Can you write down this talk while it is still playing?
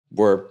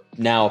we're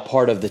now a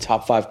part of the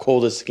top 5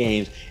 coldest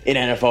games in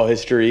NFL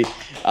history.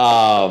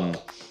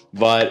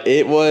 But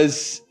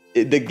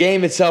the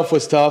game itself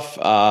was tough.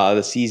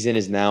 The season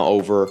is now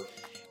over,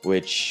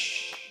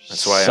 which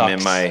that's why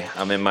sucks.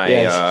 I'm in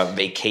my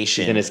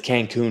vacation. In his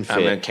Cancun fit.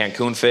 I'm in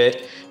Cancun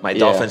fit. My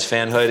Dolphins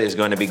fanhood is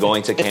going to be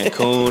going to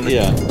Cancun.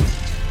 Yeah.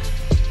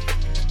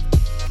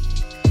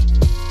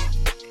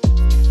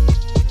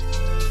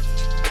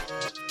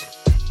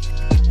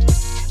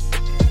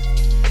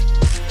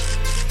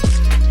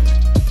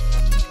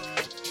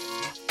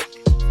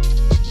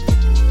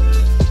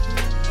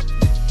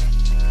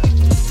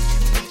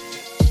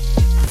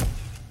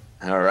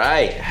 All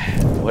right.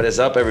 What is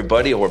up,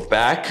 everybody? We're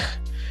back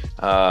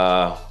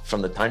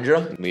from the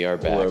tundra. We are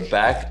back. We're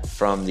back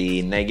from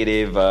the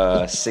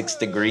negative 6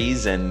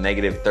 degrees and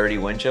negative 30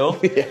 wind chill.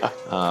 Yeah.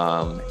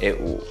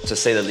 To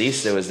say the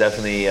least, it was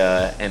definitely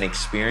an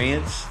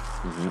experience.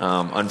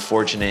 Mm-hmm.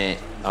 Unfortunate,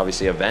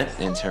 obviously, event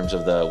in terms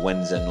of the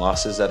wins and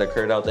losses that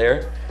occurred out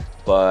there.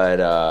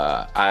 But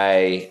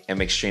I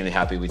am extremely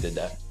happy we did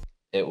that.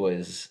 It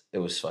was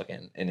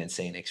fucking an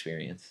insane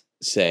experience.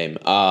 Same.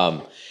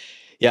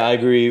 Yeah, I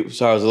agree.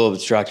 Sorry, I was a little bit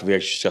distracted. We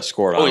actually just got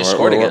scored on. Oh, we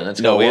scored again. Let's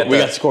go. We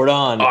got scored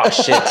on. Oh,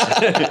 shit.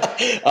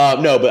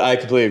 No, but I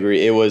completely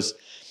agree. It was,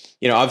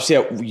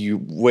 obviously you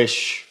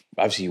wish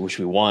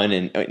we won.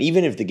 And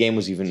even if the game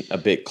was even a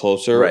bit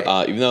closer,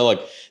 right. Even though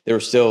they were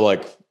still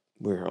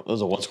it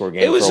was a 1-score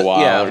game for a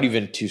while, or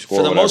even 2-score.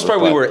 For the most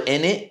part, we were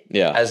in it.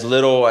 Yeah. As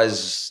little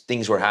as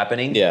things were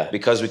happening. Yeah.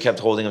 Because we kept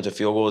holding them to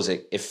field goals,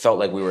 it felt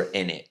like we were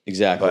in it.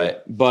 Exactly.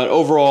 But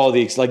overall,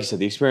 like you said,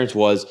 the experience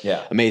was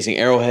amazing.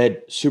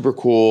 Arrowhead, super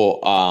cool.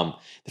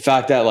 The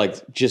fact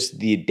that just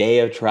the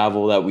day of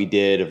travel that we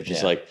did of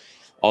just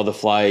all the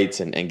flights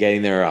and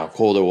getting there, how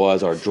cold it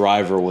was. Our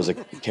driver was a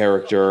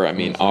character. I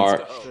mean,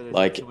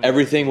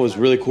 everything was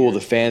really cool.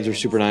 The fans were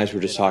super nice. We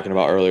were just talking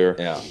about earlier.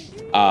 Yeah.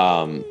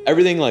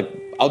 Everything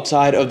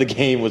outside of the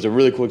game was a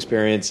really cool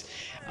experience.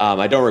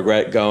 I don't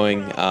regret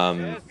going.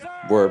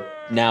 We're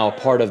now a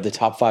part of the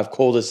top 5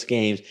 coldest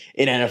games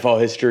in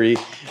NFL history.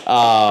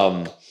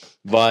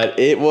 But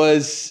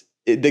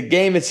the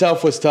game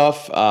itself was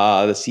tough.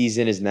 The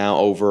season is now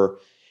over,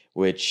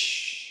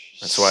 which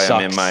that's why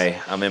sucks.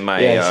 I'm in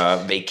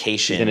my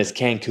vacation. In his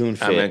Cancun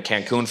fit. I'm in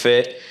Cancun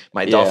fit.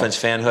 My Dolphins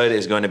fanhood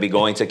is going to be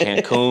going to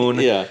Cancun.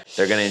 Yeah.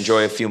 They're going to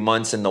enjoy a few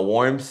months in the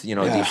warmth,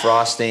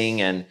 defrosting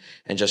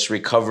and just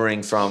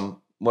recovering from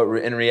what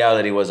in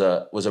reality was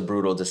a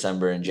brutal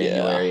December and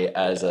January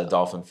as a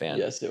Dolphin fan.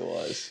 Yes, it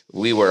was.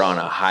 We were on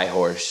a high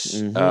horse,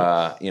 in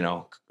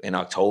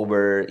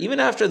October, even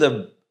after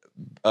the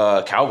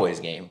Cowboys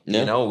game.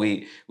 Yeah.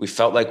 We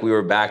felt like we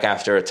were back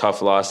after a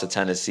tough loss to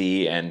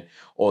Tennessee, and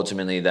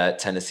ultimately that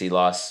Tennessee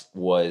loss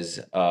was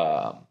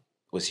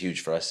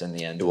huge for us in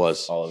the end. It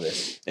was all of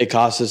this. It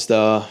cost us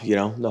the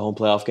home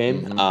playoff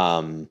game.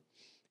 Mm-hmm.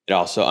 It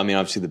also,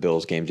 obviously the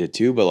Bills game did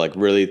too, but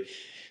really.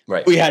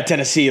 Right. We had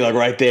Tennessee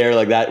right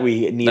there, that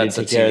we needed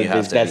to take care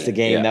of. That's the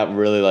game that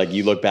really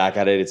you look back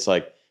at it, it's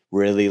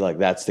really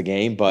that's the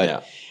game.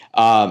 But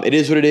it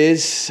is what it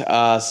is.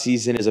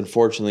 Season is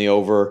unfortunately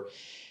over,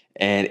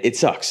 and it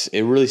sucks.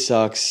 It really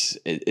sucks,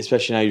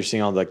 especially now you're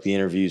seeing all the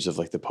interviews of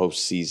the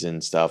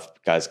postseason stuff,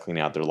 guys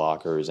cleaning out their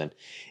lockers, and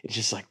it's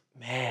just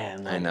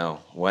man. I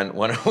know. When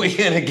are we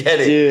gonna get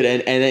it, dude?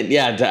 And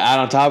then to add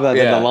on top of that,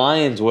 then the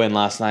Lions win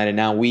last night, and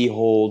now we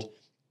hold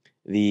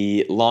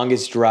the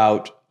longest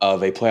drought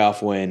of a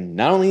playoff win,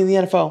 not only in the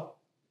NFL,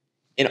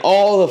 in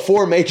all the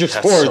 4 major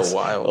sports. That's so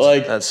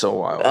wild. That's so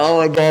wild. Oh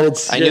my God.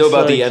 I knew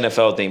about the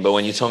NFL thing, but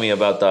when you told me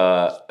about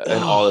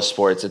all the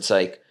sports, it's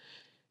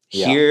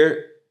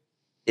here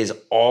is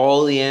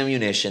all the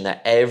ammunition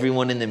that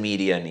everyone in the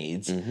media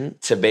needs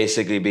to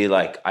basically be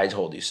I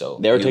told you so.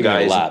 They were taking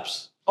their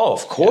laps. Oh,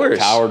 of course.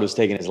 Coward was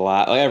taking his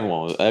lap.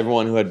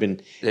 Everyone who had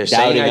been They're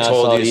doubting saying I us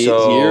told all you these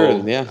so.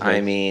 years. I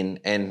mean,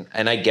 and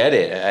I get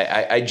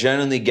it. I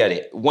genuinely get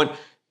it.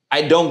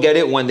 I don't get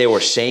it when they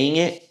were saying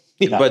it,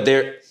 but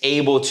they're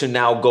able to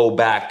now go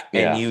back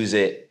and use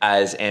it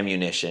as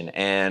ammunition.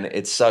 And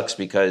it sucks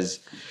because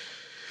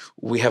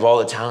we have all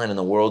the talent in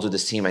the world with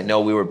this team. I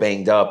know we were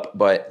banged up,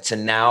 but to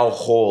now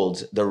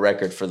hold the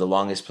record for the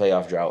longest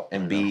playoff drought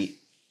and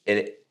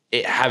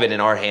have it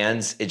in our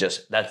hands,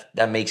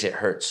 that makes it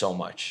hurt so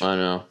much. I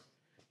know.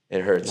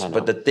 It hurts.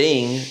 But the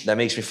thing that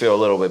makes me feel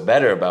a little bit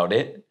better about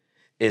it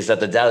is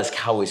that the Dallas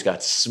Cowboys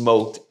got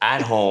smoked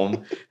at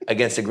home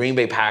against the Green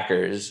Bay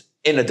Packers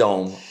in a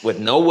dome with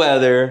no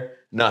weather,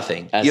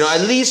 nothing.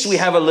 At least we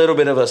have a little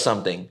bit of a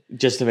something.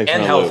 Just to make fun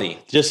and of healthy. Lou.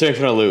 Just to make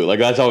fun of Lou.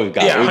 That's all we've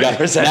got. Yeah, we got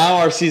 100%. Now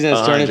our season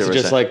has turned into 100%.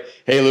 just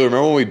hey Lou,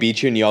 remember when we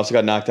beat you and you also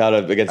got knocked out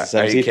against the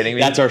 7th seed? Are you kidding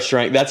me? That's our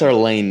strength. That's our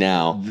lane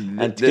now.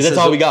 Because that's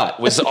all we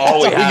got. That's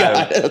all we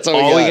have. That's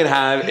all we can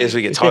have is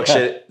we can talk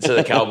shit to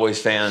the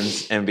Cowboys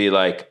fans and be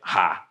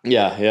ha.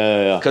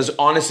 Yeah. Because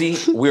honestly,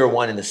 we're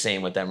one and the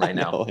same with them right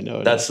now. I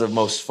know. That's the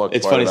most fucked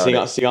It's part funny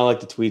about seeing all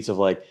the tweets of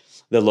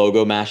the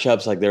logo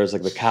mashups. Like there's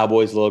like the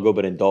Cowboys logo,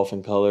 but in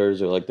dolphin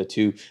colors, or like the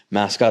two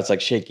mascots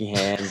like shaking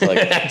hands. Like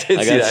I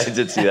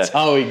did see that. That's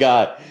all we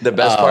got. The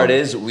best part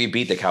is we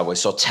beat the Cowboys,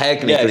 so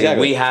technically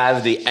we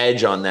have the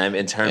edge on them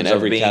in terms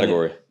of being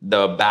category.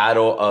 The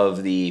battle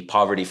of the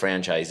poverty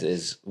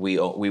franchises. We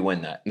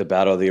win that. The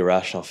battle of the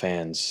irrational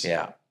fans.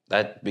 Yeah,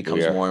 that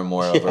becomes more and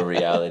more of a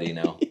reality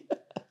now.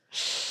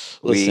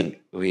 Listen,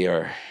 we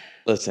are.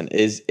 Listen,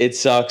 it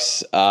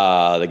sucks.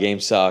 The game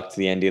sucked.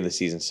 The ending of the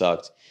season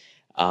sucked.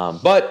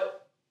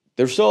 But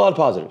there's still a lot of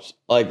positives.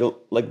 Like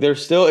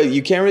there's still,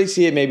 you can't really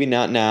see it. Maybe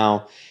not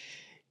now.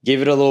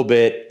 Give it a little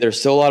bit. There's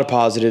still a lot of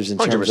positives in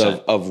 100%.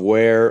 Terms of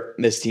where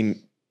this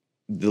team,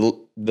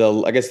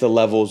 I guess the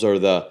levels or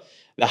the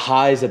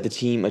highs that the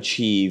team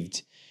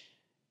achieved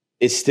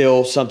is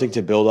still something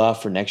to build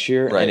off for next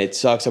year. Right. And it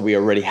sucks that we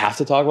already have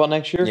to talk about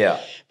next year. Yeah.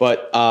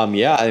 But I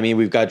mean,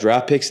 we've got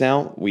draft picks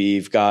now.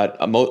 We've got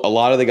a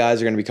lot of the guys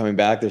are going to be coming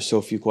back. There's still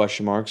a few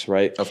question marks,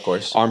 right? Of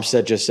course.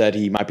 Armstead just said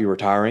he might be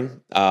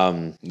retiring.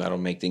 That'll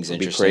make things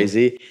interesting. Be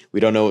crazy. We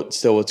don't know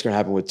still what's going to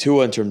happen with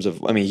Tua in terms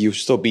of, I mean, he'll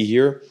still be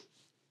here.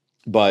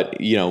 But,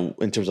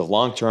 in terms of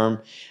long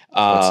term,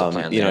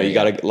 you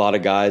got a lot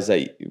of guys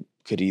that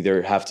could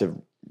either have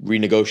to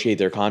renegotiate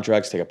their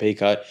contracts, take a pay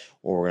cut,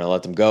 or we're going to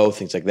let them go,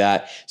 things like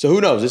that. So who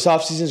knows? This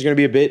offseason is going to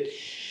be a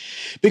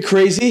bit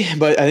crazy,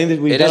 but I think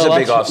that we got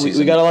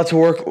a lot to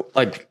work,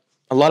 like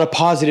a lot of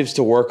positives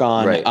to work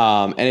on. Right.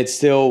 And it's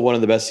still one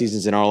of the best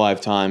seasons in our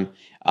lifetime.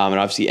 And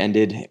obviously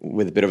ended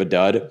with a bit of a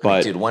dud.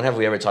 But dude, when have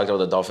we ever talked about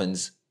the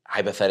Dolphins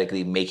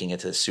hypothetically making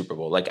it to the Super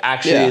Bowl? Like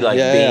being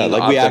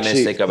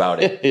optimistic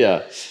about it.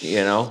 Yeah.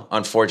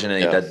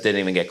 Unfortunately that didn't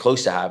even get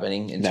close to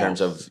happening in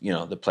terms of,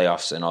 the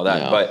playoffs and all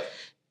that. No. But,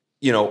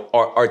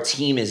 our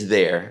team is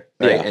there,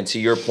 right? Yeah. And to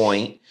your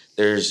point,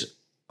 there's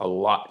a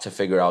lot to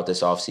figure out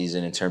this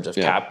offseason in terms of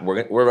cap.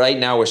 We're right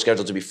now, we're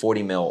scheduled to be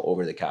 40 mil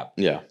over the cap.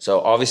 Yeah.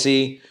 So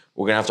obviously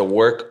we're going to have to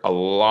work a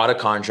lot of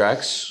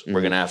contracts. Mm-hmm.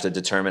 We're going to have to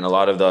determine a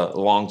lot of the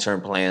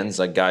long-term plans,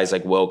 like guys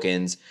like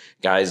Wilkins,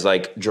 guys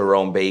like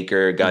Jerome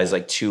Baker, guys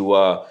like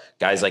Tua,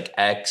 guys like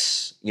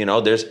X.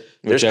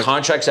 There's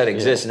contracts that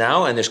exist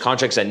now, and there's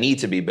contracts that need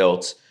to be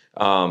built.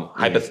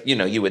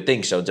 You would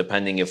think so,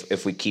 depending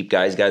if we keep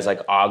guys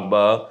like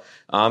Agba.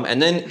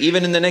 And then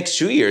even in the next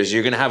 2 years,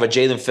 you're going to have a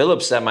Jalen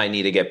Phillips that might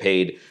need to get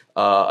paid,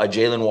 a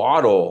Jalen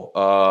Waddle,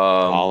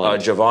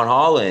 Javon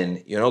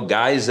Holland,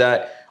 guys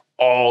that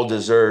all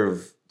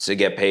deserve to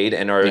get paid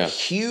and are a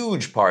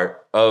huge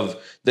part of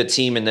the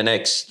team in the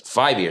next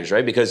 5 years,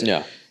 right? Because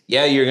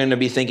you're going to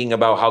be thinking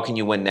about how can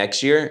you win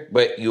next year,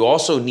 but you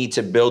also need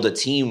to build a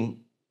team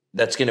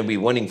that's going to be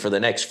winning for the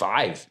next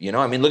 5.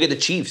 I mean, look at the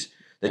Chiefs.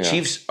 The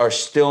Chiefs are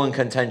still in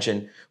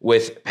contention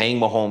with paying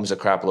Mahomes a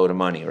crap load of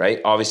money,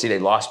 right? Obviously, they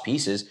lost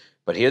pieces,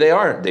 but here they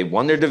are. They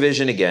won their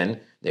division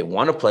again. They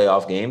won a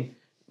playoff game,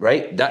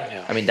 right?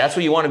 I mean, that's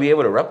what you want to be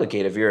able to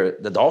replicate if you're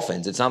the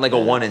Dolphins. It's not like a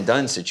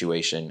one-and-done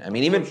situation. I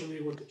mean, even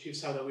what the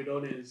Chiefs have that we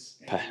don't is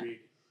Andy Reid.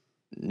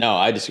 No,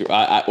 I disagree.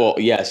 Well,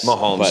 yes,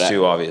 Mahomes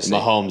too. Obviously,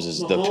 Mahomes is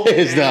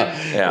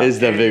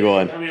the big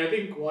one. I mean, I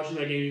think watching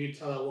that game, you can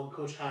tell that one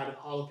coach had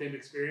Hall of Fame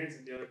experience,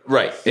 and the other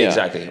coach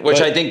exactly.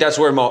 Which I think that's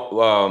where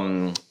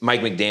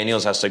Mike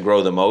McDaniels has to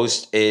grow the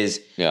most.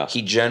 Is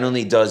he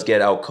generally does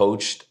get out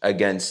coached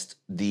against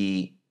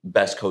the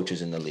best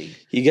coaches in the league.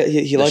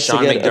 He likes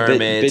Sean to get McDermott's, a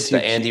bit too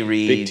the Andy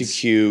Reid's, bit too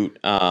cute.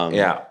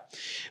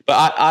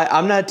 But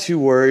I'm not too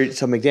worried.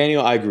 So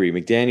McDaniel, I agree.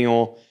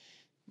 McDaniel.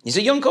 He's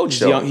a young coach,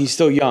 though. He's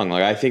still young.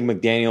 Like I think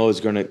McDaniel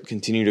is going to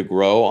continue to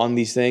grow on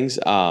these things.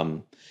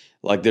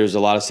 Like there's a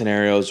lot of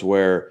scenarios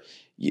where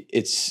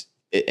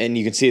and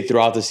you can see it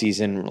throughout the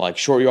season, like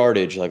short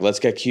yardage, like let's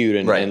get cute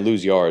and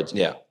lose yards.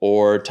 Yeah.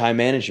 Or time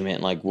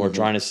management, like we're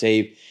trying to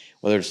save,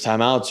 whether it's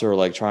timeouts or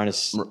like trying to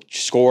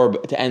score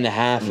to end the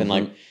half, and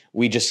like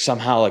we just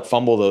somehow like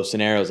fumble those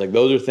scenarios. Like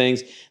those are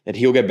things that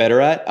he'll get better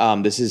at.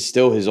 This is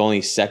still his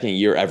only second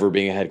year ever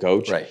being a head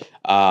coach. Right.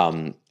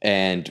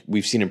 And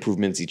we've seen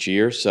improvements each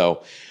year.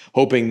 So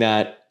hoping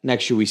that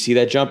next year we see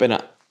that jump.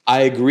 And I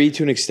agree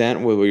to an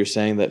extent with what you're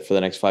saying that for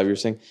the next 5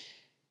 years thing.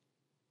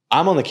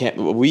 I'm on the camp.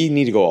 We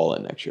need to go all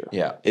in next year.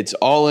 Yeah. It's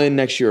all in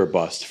next year or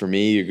bust for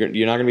me.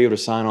 You're not going to be able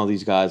to sign all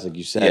these guys like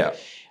you said.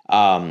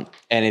 Yeah.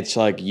 And it's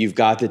like you've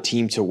got the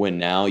team to win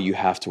now. You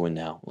have to win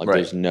now. Like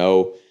there's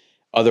no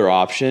other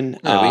option.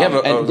 No, we have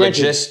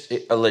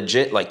a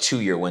legit like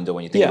 2 year window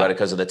when you think about it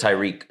because of the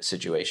Tyreek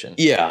situation.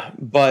 Yeah,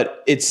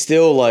 but it's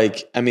still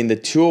like, I mean, the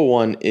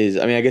 201 is,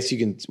 I mean, I guess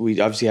we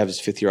obviously have his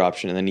 5th year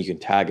option and then you can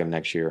tag him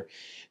next year.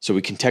 So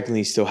we can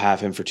technically still have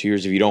him for 2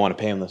 years if you don't want to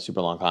pay him the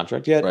super long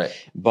contract yet. Right.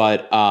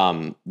 But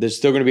there's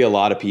still going to be a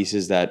lot of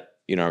pieces that,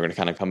 are going to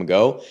kind of come and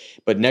go.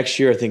 But next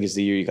year, I think is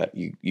the year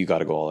you got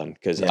to go all in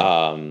because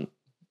I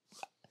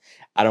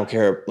don't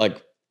care.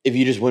 Like, if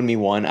you just win me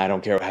one, I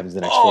don't care what happens the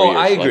next 4 years.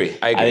 I agree.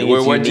 I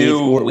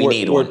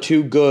agree. We're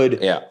too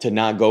good to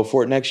not go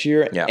for it next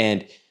year. Yeah.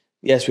 And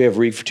yes, we have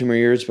Reek for 2 more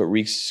years, but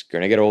Reek's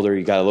going to get older.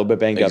 He got a little bit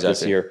banged up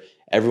this year.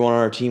 Everyone on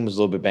our team was a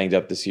little bit banged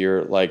up this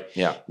year. Like,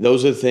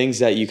 those are the things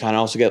that you kind of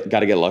also got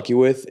to get lucky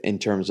with in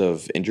terms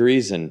of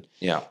injuries. And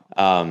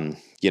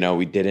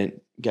we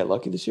didn't get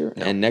lucky this year.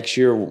 No. And next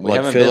year, we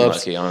haven't been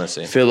lucky,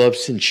 honestly.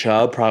 Phillips and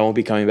Chubb probably won't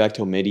be coming back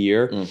till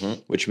mid-year,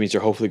 which means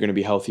they're hopefully going to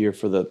be healthier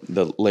for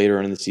the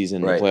later in the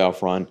season, the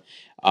playoff run.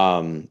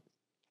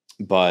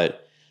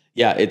 But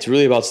yeah, it's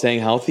really about staying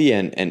healthy.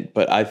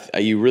 But I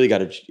think you got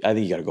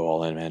to go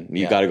all in, man.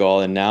 You got to go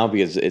all in now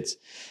because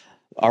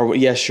our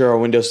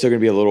window's still going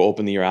to be a little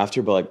open the year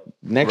after, but like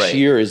next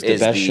year is the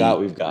best shot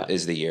we've got.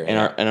 Is the year.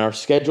 And our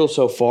schedule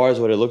so far is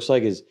what it looks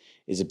like is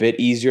a bit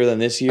easier than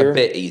this year. A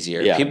bit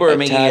easier. Yeah, people are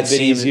making it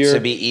seem to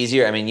be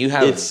easier. I mean, you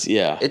have it's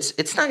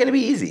not going to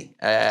be easy.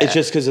 It's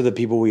just because of the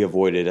people we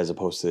avoided as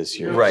opposed to this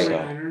year. Right.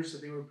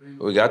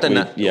 We got the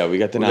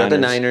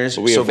Niners.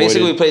 So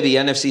basically, we played the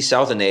NFC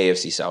South and the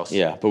AFC South.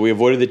 Yeah, but we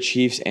avoided the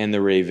Chiefs and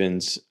the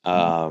Ravens,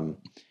 and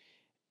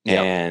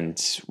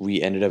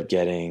we ended up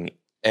getting.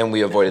 And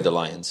we avoided the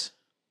Lions.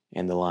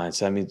 And the Lions.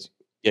 That means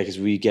because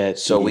we get.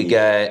 So we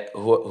get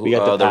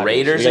the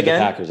Raiders we get again.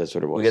 The Packers. That's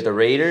what it was. We get the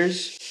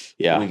Raiders.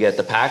 Yeah. We get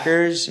the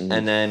Packers,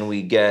 and then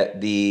we get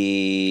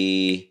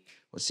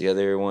what's the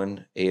other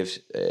one?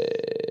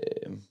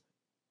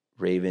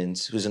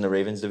 Ravens. Who's in the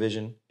Ravens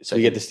division? So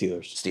we get the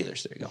Steelers.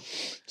 Steelers, there you go.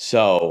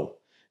 So,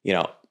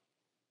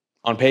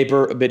 on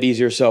paper, a bit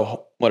easier.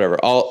 So, whatever.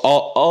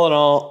 All in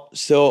all,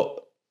 still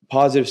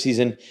positive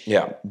season.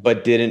 Yeah.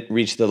 But didn't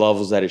reach the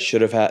levels that it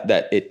should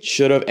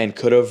have and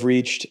could have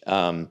reached.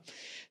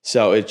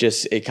 So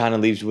it kind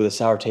of leaves with a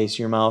sour taste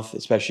in your mouth,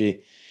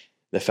 especially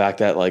the fact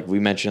that, like we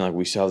mentioned, like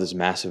we still have this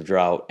massive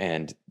drought,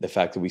 and the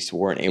fact that we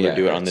weren't able to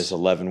do it on this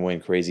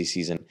 11-win crazy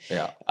season.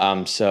 Yeah.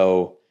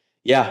 So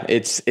yeah,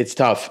 it's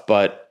tough,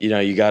 but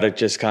you got to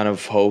just kind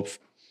of hope,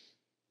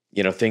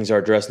 things are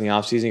addressed in the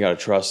offseason. You got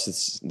to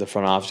trust the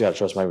front office. You got to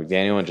trust Mike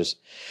McDaniel, and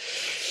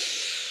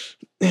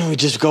we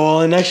just go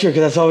all in next year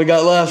because that's all we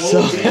got left.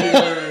 What would be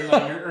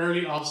your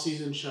early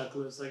offseason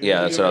checklist? Like,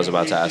 that's what I was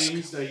about to ask.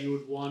 Things that you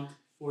would want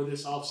for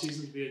this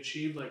offseason to be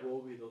achieved, like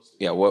what would be those things?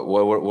 Yeah, what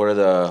are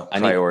the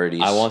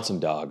priorities? I want some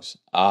dogs.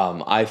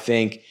 I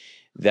think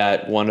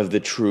that one of the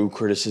true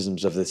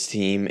criticisms of this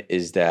team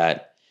is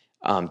that,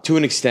 to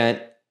an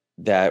extent,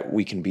 that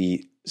we can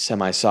be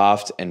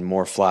semi-soft and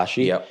more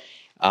flashy. Yep.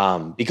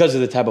 Because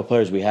of the type of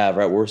players we have,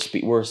 right? We're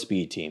a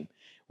speed team.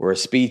 We're a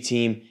speed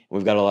team.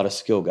 We've got a lot of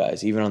skill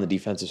guys, even on the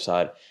defensive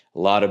side. A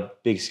lot of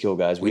big skill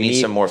guys. We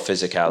need some more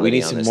physicality. We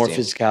need some more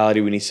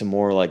physicality. We need some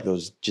more like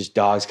those just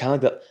dogs.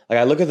 Kind of like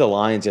I look at the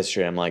Lions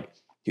yesterday. I'm like,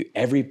 dude,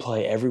 every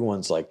play,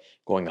 everyone's like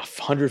going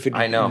 150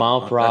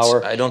 mile per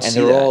hour. I don't see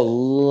and they're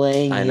all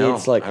laying. I know.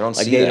 It's like I don't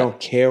see they that. don't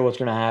care what's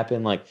going to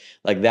happen. Like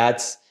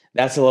that's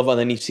the level. And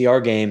then you see our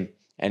game,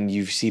 and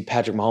you see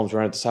Patrick Mahomes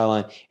running at the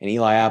sideline, and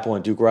Eli Apple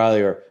and Duke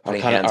Riley are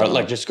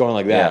like just going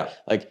like that. Yeah.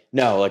 Like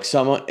no, like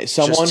someone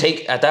just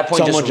take at that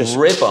point. Just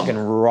rip them.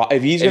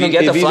 If you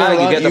get the flag,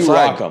 you get the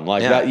flag. Rock him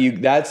like that.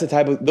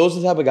 Those are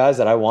the type of guys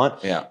that I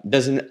want. Yeah,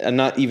 I'm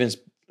not even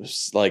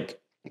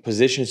like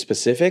position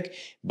specific,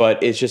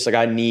 but it's just like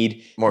I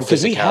need more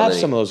because we have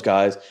some of those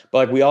guys, but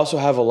like we also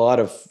have a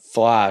lot of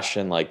flash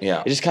and like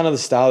it's just kind of the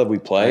style that we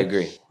play.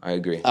 I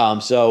agree.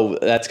 So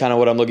that's kind of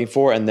what I'm looking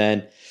for, and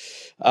then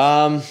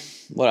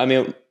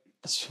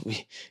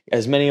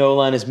as many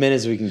O-line as men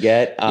as we can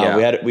get.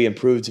 We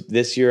improved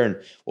this year, and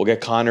we'll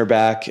get Connor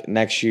back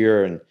next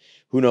year. And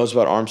who knows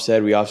about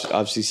Armstead? We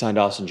obviously signed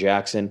Austin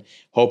Jackson,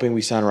 hoping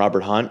we sign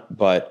Robert Hunt.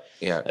 But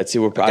let's see.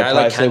 A guy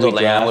like Kendall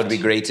Lamb would be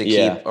great to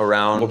keep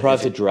around. We'll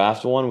probably have to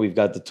draft one. We've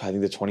got the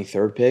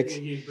 23rd pick.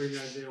 You bring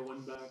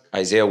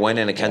Isaiah Wynn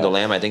and Kendall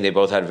Lamb. I think they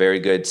both had very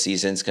good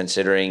seasons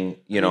considering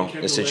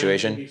the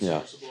situation.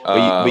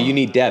 But you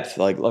need depth,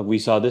 like we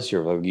saw this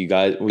year. Like you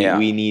guys,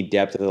 we need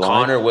depth at the line.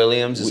 Connor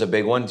Williams is a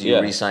big one. Do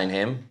you re-sign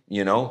him?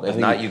 If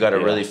not, you got to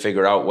really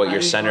figure out what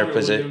your center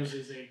position.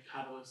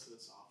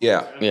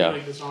 Yeah.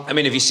 I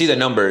mean, if you see the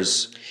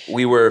numbers,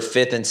 we were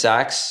 5th in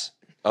sacks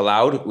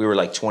allowed. We were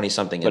like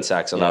 20-something in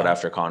sacks allowed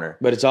after Connor.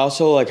 But it's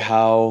also like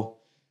how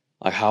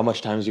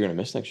much time is he going to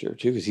miss next year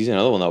too? Because he's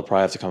another one that will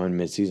probably have to come in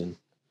mid-season.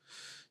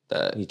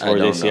 He tore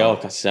the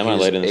ACL semi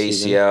late in the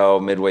season.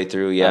 ACL midway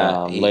through,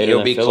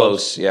 he'll be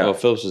close. Yeah, well,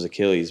 Phillips was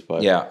Achilles,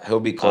 but he'll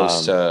be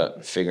close to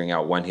figuring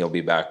out when he'll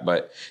be back.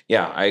 But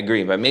I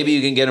agree. But maybe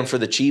you can get him for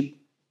the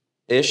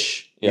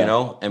cheap-ish,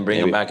 and bring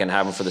him back and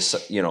have him for the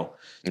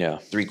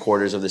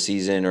 3/4 of the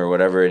season or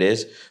whatever it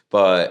is.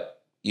 But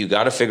you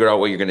got to figure out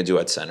what you're going to do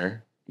at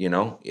center.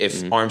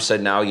 If Armstead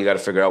now, you got to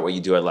figure out what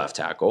you do at left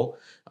tackle.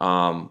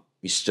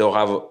 You still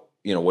have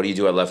what do you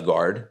do at left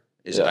guard?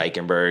 Is it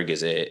Eichenberg?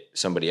 Is it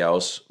somebody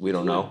else? We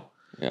don't know.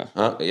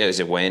 Yeah. Is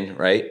it Wynn,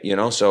 right?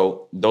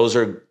 So those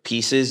are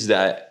pieces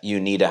that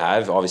you need to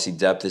have. Obviously,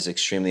 depth is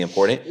extremely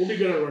important. We'll be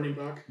good at running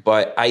back.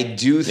 But I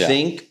do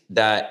think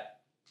that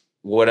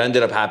what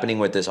ended up happening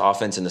with this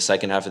offense in the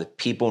second half of the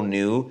people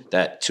knew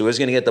that Tua's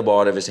going to get the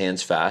ball out of his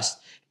hands fast,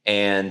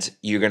 and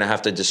you're going to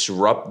have to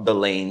disrupt the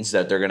lanes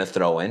that they're going to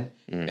throw in.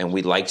 And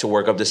we like to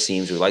work up the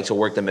seams. We like to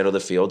work the middle of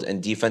the field,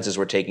 and defenses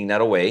were taking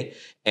that away.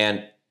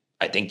 And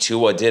I think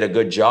Tua did a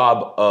good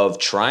job of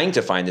trying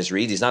to find his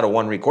reads. He's not a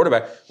one-read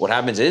quarterback. What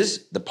happens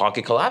is the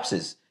pocket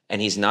collapses,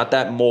 and he's not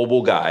that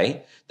mobile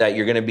guy that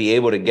you're going to be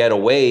able to get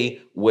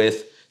away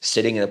with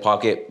sitting in the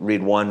pocket,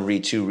 read 1,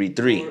 read 2, read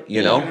 3,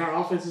 you know? And our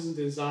offense isn't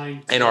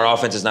designed. And our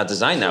offense is not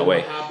designed that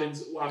way.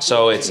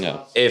 So it's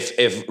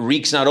if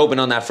Reek's not open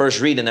on that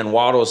first read and then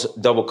Waddle's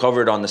double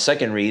covered on the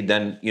second read,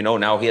 then, you know,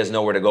 now he has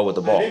nowhere to go with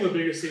the ball. I think the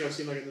biggest thing I've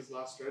seen like in this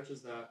last stretch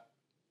is that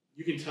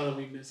you can tell that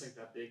we miss like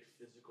that big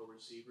physical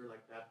receiver,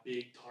 like that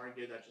big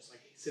target that just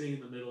like sitting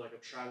in the middle like a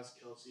Travis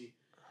Kelce.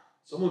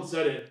 Someone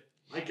said it.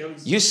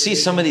 You see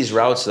some of these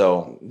routes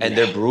though, and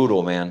they're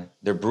brutal, man.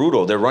 They're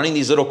brutal. They're running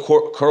these little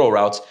curl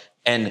routes,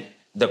 and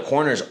the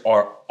corners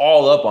are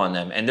all up on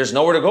them, and there's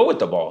nowhere to go with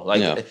the ball.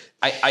 Like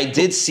I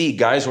did see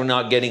guys were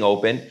not getting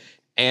open,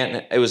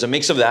 and it was a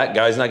mix of that,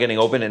 guys not getting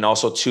open, and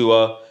also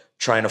Tua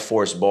trying to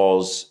force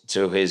balls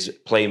to his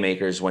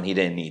playmakers when he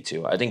didn't need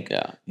to. I think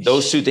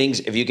those two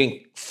things, if you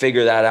can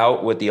figure that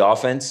out with the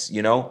offense,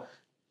 you know,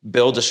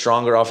 build a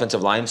stronger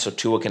offensive line so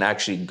Tua can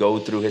actually go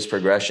through his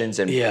progressions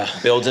and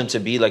build him to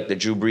be like the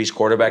Drew Brees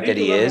quarterback that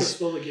he is.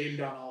 Slow the game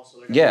down also.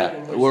 Like,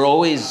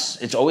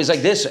 it's always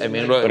like this. I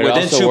mean, but within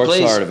it also 2 works plays,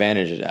 to our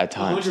advantage at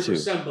times too.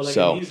 But like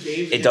so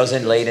it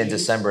doesn't late in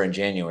December and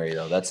January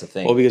though. That's the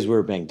thing. Well, because we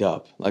were banged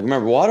up. Like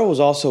remember, Waddle was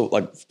also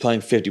like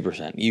playing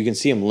 50%. You can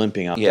see him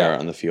limping out there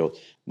on the field.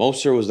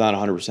 Mostert was not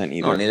 100%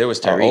 either. No, neither was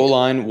Tyreek. Our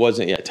O-line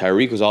wasn't. Yeah,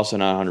 Tyreek was also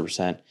not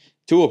 100%.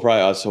 Tua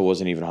probably also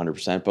wasn't even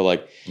 100%, but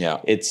like,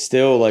 it's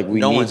still like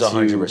no one's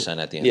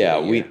 100% at the end.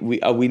 Of the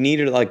year. We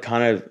needed like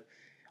kind of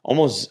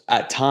almost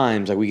at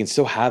times like we can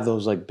still have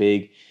those like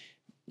big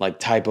like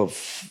type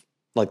of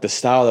like the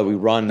style that we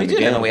run. We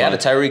did, and we had a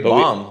Tyreek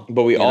bomb,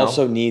 but we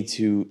also need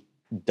to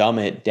dumb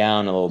it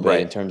down a little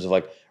bit in terms of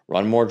like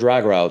run more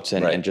drag routes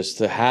and just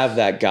to have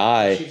that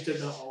guy. Chiefs did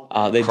that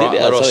all they did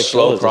little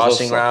slow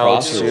crossing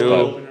routes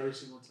too.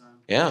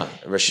 Yeah,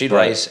 Rashid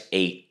Rice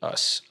ate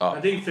us up.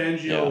 I think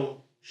Fangio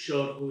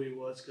showed who he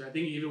was because I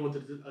think even with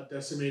a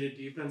decimated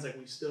defense, like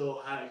we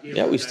still had.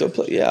 We still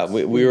play. Yeah,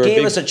 we were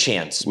gave us a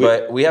chance,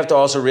 but we have to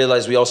also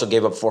realize we also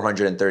gave up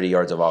 430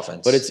 yards of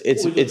offense. But it's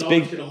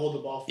big. Hold the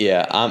ball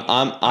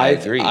I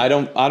agree. I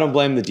don't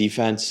blame the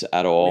defense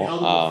at all. We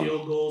held the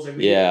field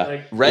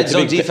goals. Red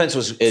zone defense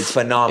was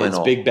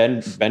phenomenal. It's big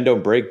bend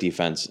don't break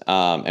defense.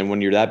 And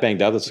when you're that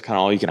banged up, that's kind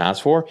of all you can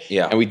ask for.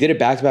 Yeah. And we did it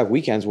back-to-back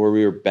weekends where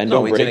we were bend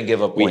don't break. We didn't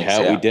give up points.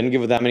 We didn't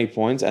give up that many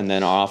points, and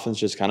then our offense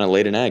just kind of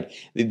laid an egg.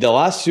 The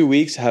last 2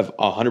 weeks have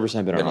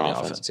 100% been on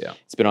our offense.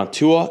 It's been on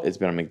Tua, it's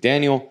been on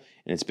McDaniel,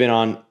 and it's been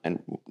on,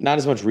 and not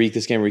as much Reek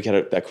this game. Reek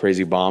had that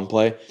crazy bomb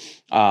play.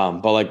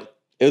 But like,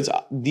 it was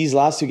these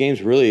last 2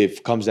 games really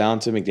it comes down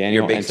to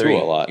McDaniel and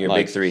Tua a lot. Your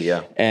big three,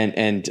 yeah.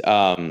 And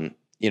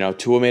you know,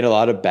 Tua made a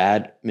lot of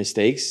bad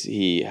mistakes.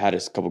 He had a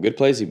couple good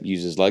plays. He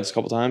used his legs a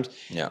couple times.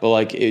 Yeah. But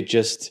like he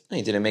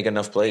didn't make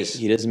enough plays.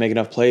 He doesn't make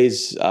enough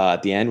plays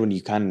at the end when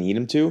you kind of need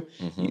him to.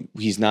 Mm-hmm.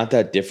 He's not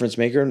that difference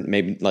maker.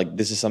 Maybe like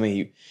this is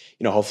something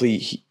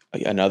hopefully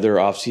another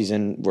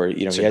offseason where,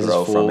 he has his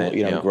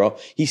full, grow.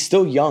 He's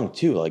still young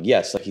too. Like,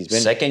 yes, like he's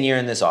been second year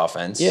in this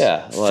offense.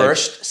 Yeah.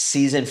 First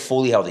season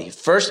fully healthy.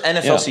 First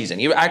NFL season.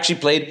 He actually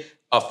played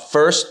a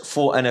first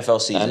full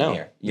NFL season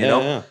here, you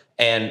know? Yeah.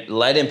 And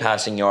led in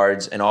passing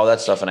yards and all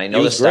that stuff. And I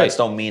know the stats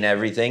don't mean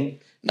everything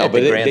at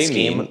the grand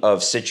scheme of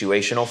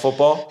situational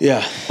football.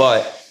 Yeah.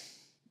 But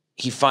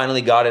he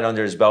finally got it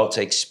under his belt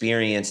to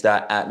experience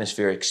that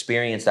atmosphere,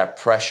 experience that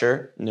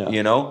pressure,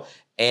 you know?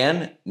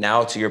 And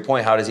now, to your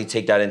point, how does he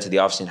take that into the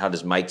offseason? How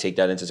does Mike take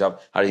that into his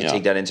job? How does he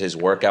take that into his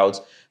workouts?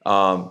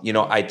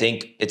 I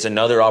think it's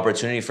another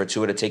opportunity for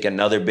Tua to take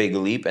another big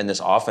leap and this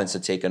offense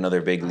to take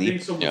another big leap. I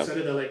think someone said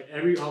it that like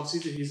every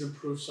offseason he's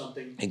improved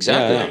something.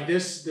 Exactly. Like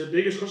the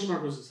biggest question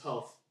mark was his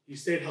health. He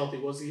stayed healthy.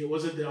 Was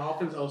it the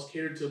offense that was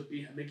catered to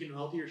be making him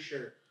healthier?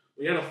 Sure.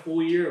 We had a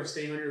full year of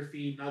staying on your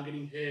feet, not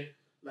getting hit.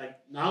 Like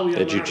now we have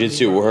the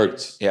jiu-jitsu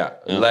worked. Yeah.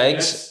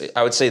 Legs.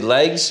 I would say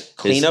legs.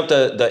 Clean up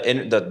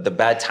the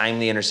bad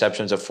timely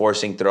interceptions of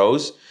forcing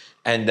throws.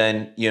 And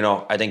then,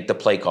 I think the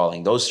play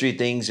calling. Those 3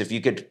 things, if you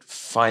could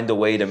find a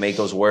way to make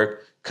those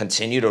work,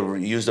 continue to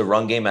use the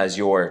run game as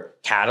your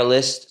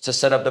catalyst to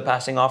set up the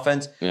passing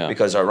offense. Yeah.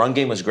 Because our run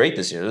game was great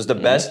this year. It was the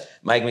best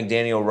Mike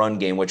McDaniel run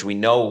game, which we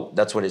know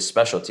that's what his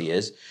specialty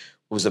is. It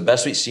was the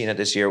best we've seen it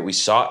this year. We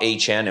saw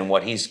Achane and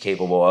what he's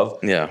capable of.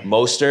 Yeah.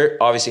 Mostert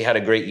obviously had a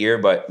great year,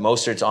 but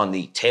Mostert's on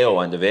the tail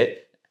end of it.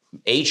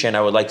 Achane,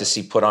 I would like to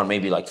see put on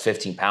maybe like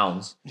 15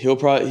 pounds.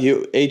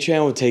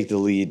 Achane will take the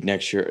lead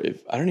next year.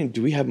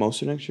 Do we have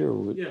Mostert next year?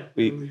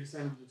 We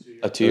signed him for 2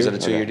 years. A 2 year? Was it a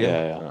 2 year deal?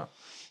 Yeah.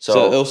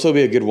 So it'll still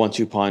be a good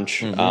 1-2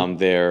 punch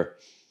there.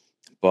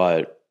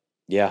 But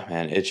yeah,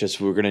 man, it's just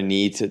we're gonna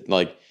need to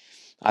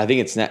I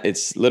think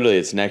it's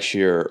literally next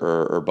year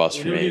or bust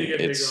for me. Need to get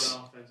bigger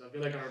on offense. I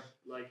feel like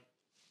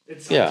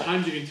it's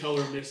sometimes you can tell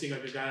we're missing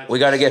like a guy. We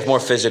got to get more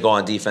physical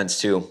on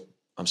defense too.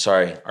 I'm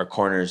sorry, our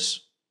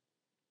corners.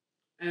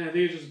 And I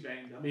think it's just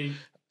banged. I mean,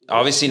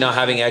 obviously not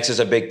having X is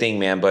a big thing,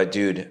 man. But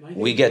dude,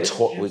 we get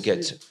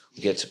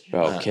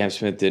Cam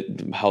Smith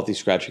did healthy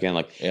scratch again.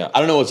 I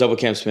don't know what's up with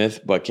Cam Smith,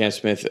 but Cam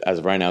Smith as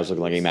of right now is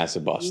looking like a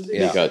massive bust.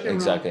 Yeah,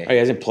 exactly. He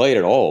hasn't played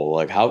at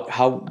all.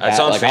 How that's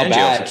on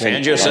Fangio.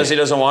 Fangio says he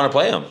doesn't want to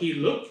play him. He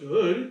looked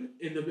good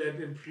in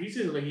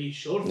preseason. He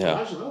showed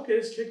flash. Okay,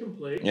 this kid can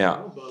play.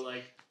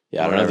 But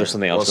I don't know if there's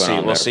something else going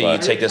on. We'll see. You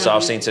take this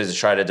offseason to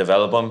try to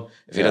develop him.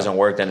 If he doesn't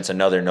work, then it's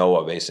another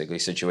Noah basically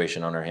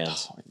situation on our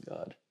hands. Oh my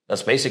God.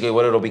 That's basically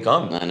what it'll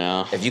become. I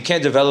know. If you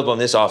can't develop him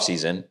this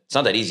offseason, it's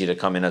not that easy to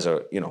come in as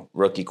a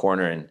rookie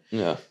corner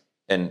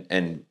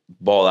and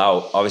ball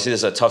out. Obviously,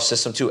 this is a tough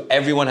system too.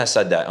 Everyone has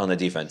said that on the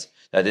defense.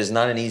 That is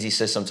not an easy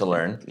system to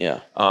learn.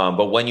 Yeah.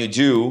 But when you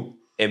do,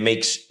 it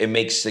makes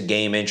the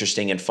game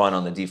interesting and fun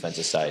on the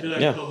defensive side. I feel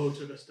like Coho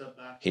took a step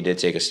back. He did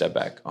take a step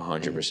back.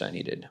 100%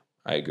 he did.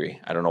 I agree.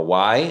 I don't know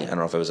why. I don't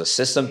know if it was a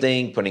system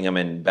thing, putting him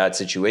in bad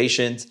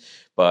situations.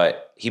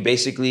 But he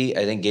basically,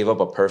 I think, gave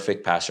up a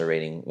perfect passer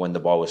rating when the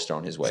ball was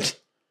thrown his way.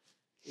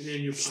 We need a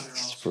new punter also.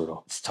 It's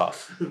brutal. It's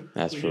tough.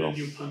 That's brutal. We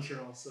need a new punter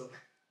also.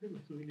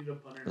 We need a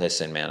punter.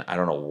 Listen, man, I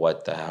don't know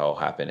what the hell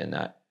happened in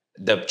that.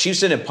 The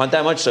Chiefs didn't punt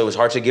that much, so it was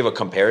hard to give a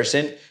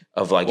comparison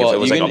of if it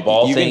was a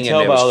ball thing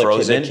and it was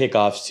frozen. The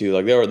kickoffs too,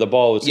 the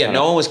ball was. Yeah,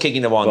 no one was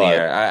kicking the ball in the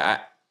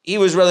air. He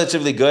was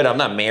relatively good. I'm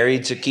not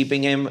married to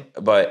keeping him,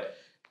 but.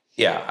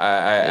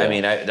 I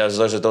mean, those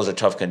are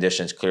tough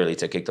conditions clearly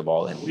to kick the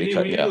ball in. We need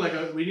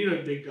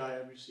a big guy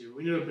at receiver.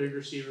 We need a big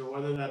receiver,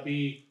 whether that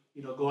be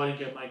go out and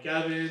get Mike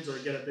Evans or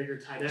get a bigger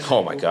tight end.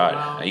 Oh my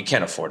God, you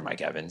can't afford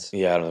Mike Evans.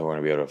 Yeah, I don't think we're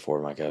gonna be able to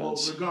afford Mike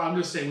Evans. Well, I'm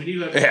just saying we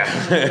need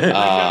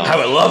I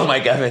would love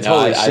Mike Evans.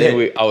 I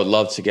think I would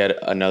love to get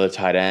another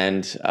tight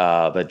end,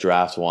 but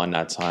draft one,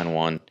 not sign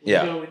one.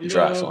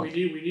 Draft one.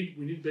 We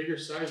need bigger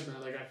size, man.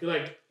 I feel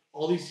like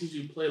all these teams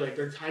we play,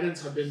 their tight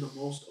ends have been the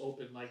most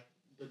open.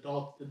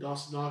 The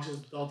Dawson Knoxes,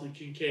 the Dalton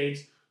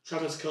Kincaids,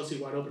 Travis Kelce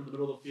wide open in the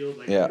middle of the field.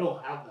 We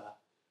don't have that.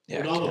 We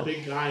don't have a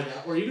big guy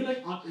that, or even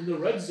in the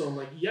red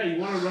zone. You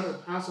want to run a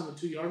pass on the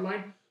 2-yard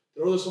line,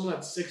 throw to someone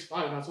that's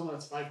 6'5", not someone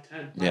that's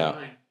 5'10",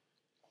 5'9".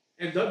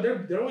 And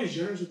they're always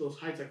generous with those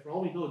heights. For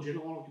all we know,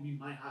 Jalen Waddle can be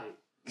my height.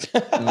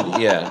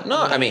 No,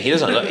 I mean he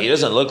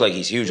doesn't look like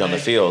he's huge on the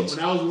field.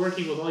 When I was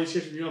working with all these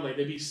kids from New York,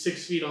 they'd be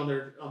 6 feet on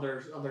their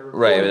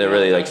right. They're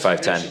really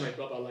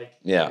 5'10".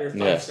 They're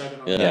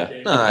 5'7" on that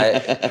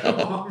day.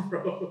 Come on,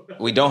 bro.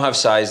 We don't have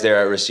size there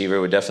at receiver.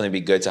 It would definitely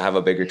be good to have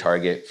a bigger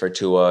target for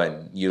Tua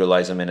and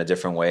utilize him in a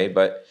different way.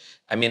 But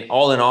I mean,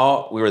 all in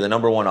all, we were the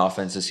number one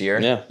offense this year.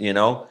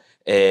 Yeah.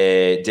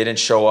 It didn't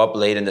show up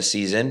late in the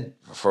season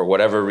for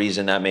whatever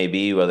reason that may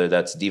be, whether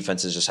that's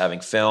defenses just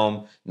having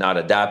film, not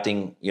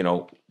adapting,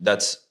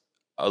 that's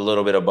a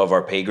little bit above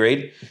our pay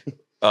grade.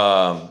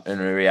 In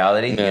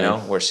reality,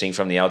 we're seeing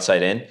from the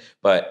outside in.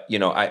 But,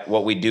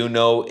 what we do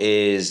know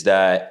is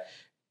that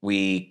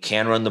we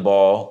can run the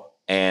ball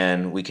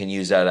and we can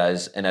use that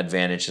as an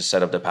advantage to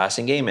set up the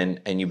passing game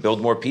and you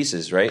build more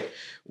pieces, right?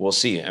 We'll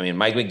see. I mean,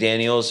 Mike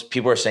McDaniels,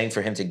 people are saying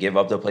for him to give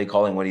up the play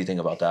calling. What do you think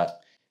about that?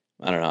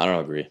 I don't know. I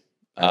don't agree.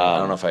 I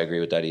don't know if I agree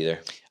with that either.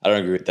 I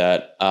don't agree with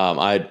that.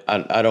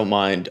 I don't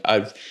mind.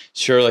 I'm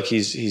sure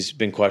he's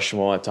been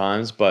questionable at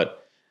times,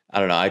 but I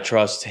don't know. I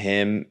trust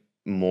him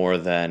more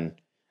than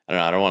I don't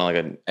know. I don't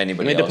want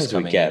anybody else depends who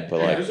we get, but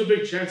there's a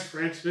big chance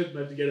Frank Smith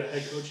might get a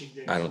head coaching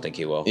gig. I don't think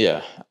he will.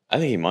 Yeah, I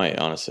think he might.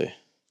 Honestly,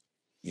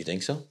 you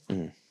think so?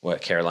 Mm-hmm.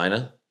 What,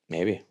 Carolina?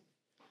 Maybe.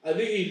 I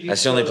think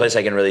that's the only place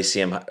I can really see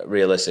him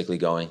realistically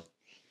going.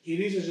 He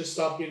needs to just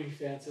stop getting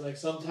fancy.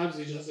 Sometimes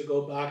he just has to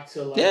go back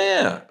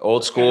to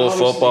old school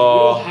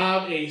football. We don't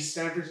have a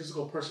San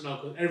Francisco personnel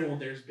because everyone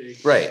there is big.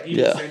 Right.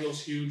 Even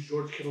Samuel's huge.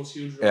 George Kittle's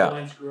huge.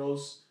 Ryan's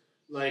gross.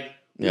 We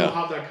don't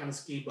have that kind of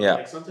scheme.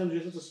 But sometimes you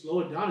just have to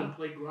slow it down and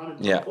play ground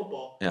and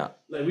football. Yeah.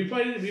 We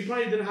probably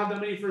didn't have that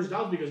many first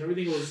downs because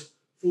everything was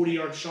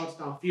 40-yard shots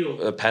downfield.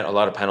 A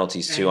lot of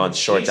penalties too on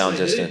short down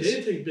distance. They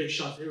didn't take big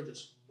shots. They were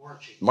just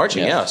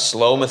marching,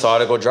 slow,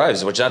 methodical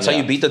drives, which that's how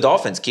you beat the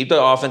Dolphins. Keep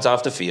the offense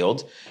off the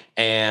field,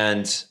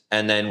 and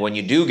then when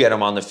you do get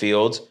them on the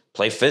field,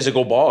 play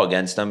physical ball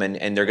against them,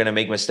 and they're going to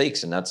make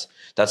mistakes, and that's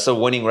the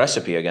winning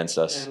recipe against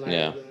us. And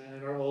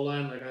and our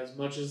O-line, as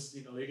much as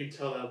you can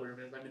tell that we're.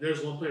 I mean,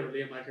 there's one play where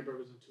Liam Eichenberg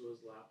was into his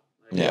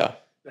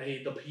lap.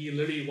 He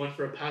literally went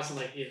for a pass and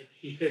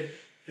he hit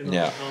him on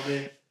the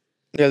helmet.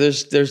 Yeah,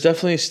 there's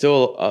definitely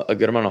still a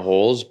good amount of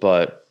holes,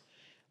 but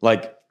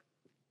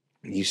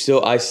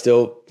I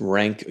still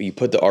rank. You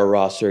put our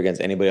roster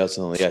against anybody else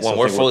in the league. When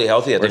we're fully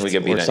healthy, I think we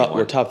can beat anyone.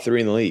 We're top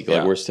 3 in the league.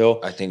 We're still.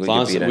 I think we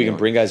can beat anyone. We can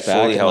bring guys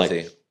back. Fully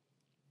healthy.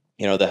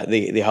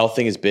 The health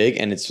thing is big,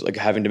 and it's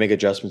having to make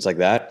adjustments like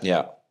that.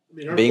 Yeah. I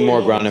mean, being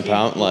more ground and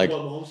pound,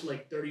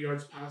 Mahomes 30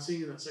 yards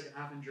passing in that second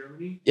half in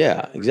Germany.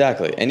 Yeah,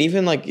 exactly. And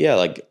even I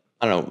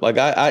don't know,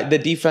 I the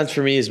defense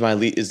for me is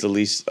the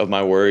least of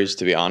my worries,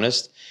 to be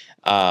honest.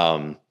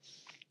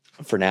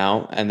 For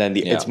now, and then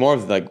it's more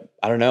of I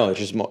don't know.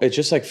 It's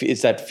just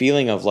it's that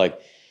feeling of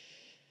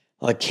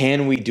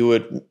can we do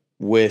it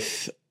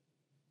with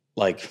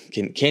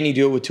can you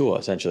do it with Tua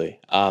essentially?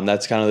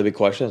 That's kind of the big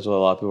question. That's what a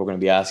lot of people are going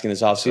to be asking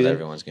this offseason.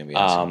 Everyone's going to be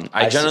asking.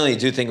 I generally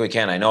do think we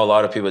can. I know a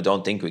lot of people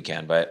don't think we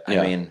can, but I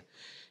mean,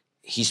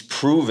 he's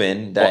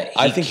proven that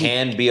he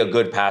can be a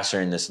good passer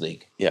in this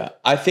league. Yeah,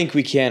 I think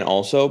we can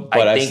also,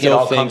 but I think it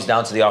all comes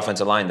down to the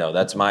offensive line, though.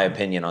 That's my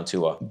opinion on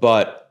Tua.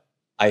 But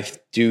I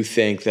do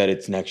think that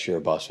it's next year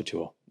a bust for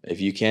Tua. If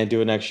you can't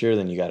do it next year,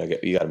 then you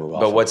gotta move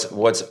on. But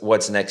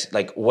what's next?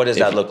 Like, what does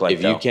that look like?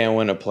 If you can't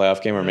win a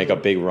playoff game or make a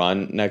big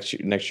run next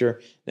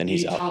year, then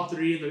he's out. Top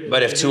 3.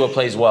 But if Tua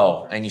plays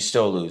well and you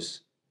still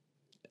lose,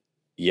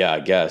 yeah,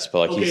 I guess.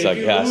 But like he's like,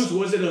 lose,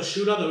 was it a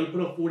shootout that we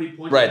put up 40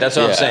 points? Right, that's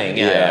what I'm saying.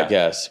 Yeah, I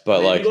guess.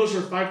 But like, he goes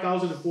for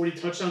 5,040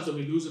 touchdowns, and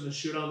we lose in the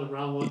shootout in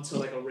round 1 to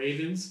like a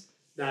Ravens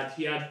that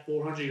he had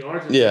 400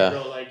 yards. And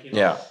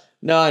yeah.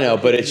 No, I know,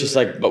 but it's just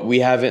like, but we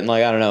haven't,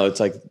 like, I don't know. It's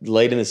like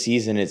late in the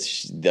season.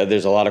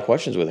 There's a lot of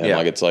questions with him. Yeah.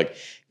 Like, it's like,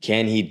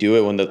 can he do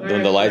it when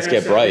the lights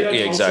get bright?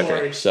 Yeah,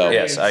 exactly. So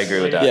yes, I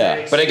agree with that.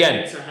 Yeah, but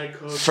again,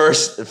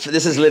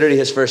 this is literally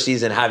his first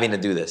season having to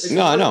do this.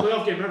 No, I know.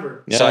 Playoff game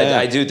ever. So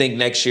I do think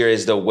next year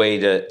is the way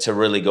to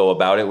really go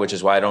about it, which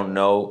is why I don't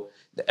know.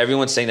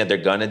 Everyone's saying that they're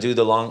gonna do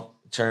the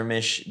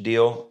long-term-ish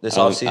deal this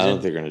offseason. I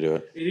don't think they're gonna do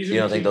it. You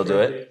don't think they'll do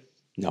it?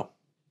 No.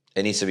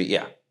 It needs to be,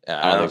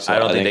 I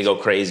don't think they go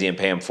crazy and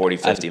pay him 40,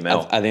 50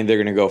 mil. I think they're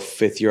going to go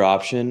 5th-year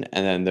option,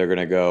 and then they're going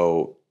to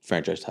go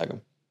franchise tag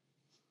him.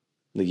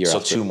 The year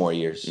after. 2 more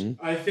years.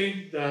 Mm-hmm. I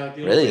think that...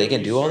 Really? They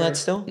can do all that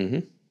still? Mm-hmm.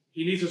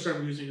 He needs to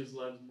start using his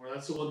legs more.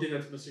 That's the one thing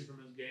that's missing from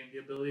his game, the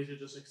ability to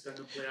just extend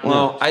the play out.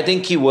 Well, I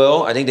think he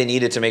will. I think they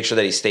needed to make sure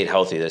that he stayed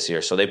healthy this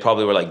year, so they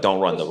probably were like,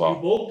 don't run the ball.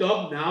 You bulked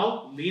up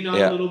now, lean out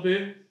a little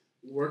bit,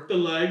 work the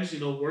legs,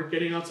 work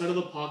getting outside of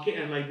the pocket,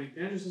 and like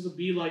McDaniel just has to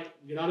be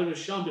like, get out of his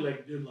shell and be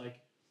like, dude, like,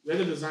 we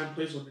have to design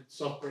plays when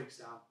stuff breaks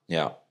down.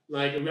 Yeah.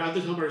 Like, we have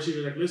to tell our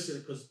receivers, like, listen,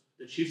 because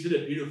the Chiefs did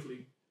it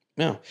beautifully.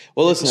 Yeah.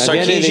 Well, listen, at the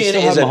end of the day, they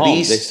still have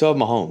Mahomes. They still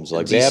have Mahomes.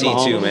 Like, they have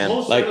Mahomes. Too, man.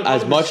 Like,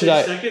 as much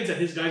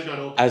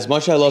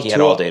as I love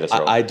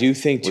Tua, I do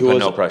think Tua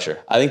no pressure.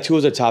 I think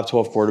Tua's a top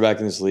 12 quarterback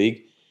in this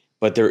league,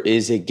 but there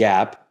is a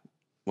gap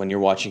when you're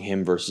watching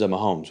him versus a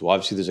Mahomes. Well,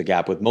 obviously, there's a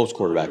gap with most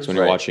quarterbacks when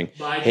you're watching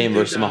him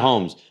versus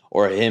Mahomes,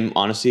 or him,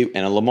 honestly,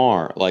 and a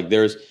Lamar. Like,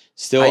 there's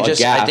still a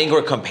gap. I think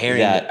we're comparing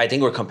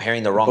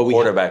the wrong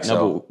quarterbacks.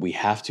 But we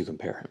have to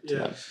compare him to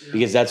them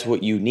because that's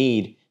what you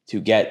need to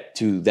get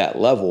to that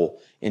level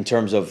in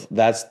terms of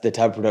that's the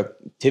type of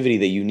productivity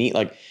that you need.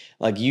 Like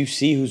you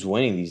see who's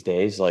winning these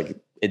days. Like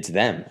it's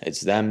them.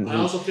 I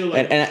also feel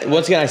like, and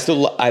once again,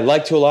 I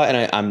like Tua a lot,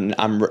 and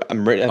I'm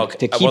ready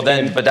to keep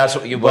him. But that's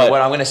what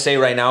I'm going to say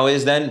right now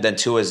is then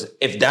Tua is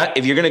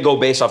if you're going to go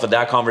based off of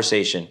that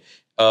conversation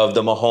of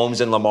the Mahomes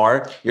and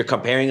Lamar, you're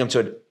comparing them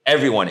to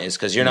everyone is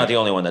because you're not the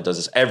only one that does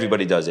this.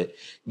 Everybody does it.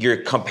 You're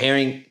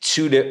comparing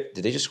did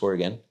they just score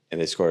again?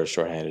 And they scored a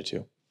shorthanded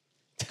too.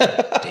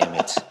 Damn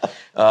it.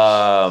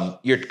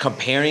 You're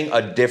comparing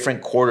a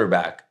different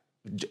quarterback.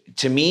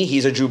 To me,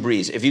 he's a Drew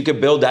Brees. If you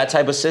could build that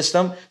type of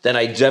system, then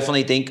I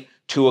definitely think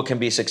Tua can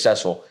be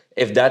successful.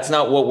 If that's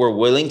not what we're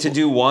willing to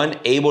do,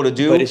 able to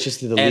do, but it's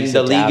just the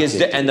league is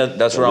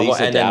that's where I'm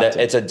going. And then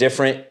it's a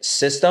different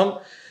system.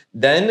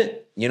 Then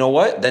you know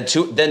what?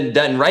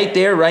 Then right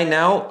there, right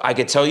now, I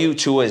could tell you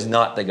Tua is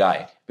not the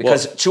guy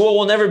because Tua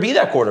will never be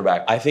that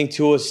quarterback. I think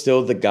Tua is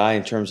still the guy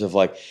in terms of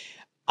like.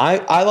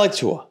 I like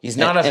Tua. He's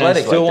not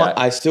athletic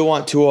I still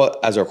want Tua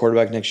as our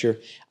quarterback next year.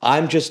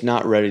 I'm just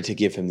not ready to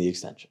give him the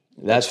extension.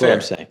 That's what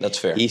I'm saying. That's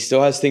fair. He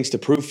still has things to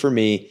prove for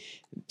me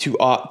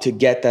to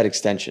get that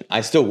extension. I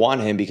still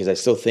want him because I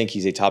still think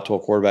he's a top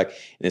 12 quarterback in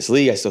this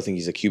league. I still think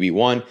he's a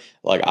QB1.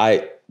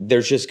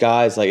 There's just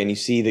guys and you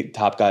see the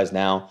top guys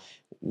now,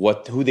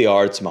 who they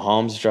are. It's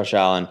Mahomes, Josh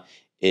Allen,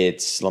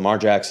 it's Lamar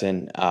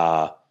Jackson,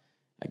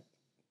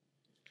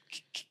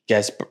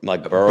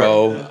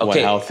 Burrow when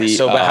healthy.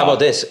 So, but how about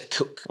this?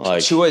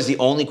 Tua is the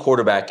only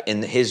quarterback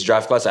in his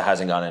draft class that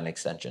hasn't gotten an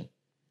extension.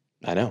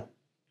 I know.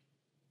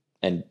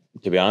 And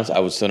to be honest, I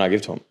would still not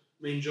give to him.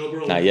 I mean, Joe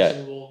Burrow not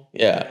yet.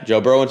 Yeah,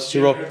 Joe Burrow went to the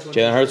Super Bowl.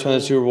 Jalen Hurts went to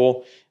the Super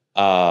Bowl.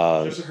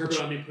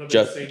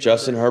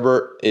 Justin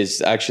Herbert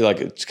is actually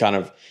it's kind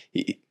of.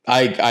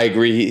 I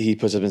agree. He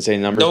puts up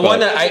insane numbers. The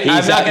one that I'm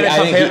not going to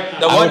compare.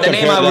 The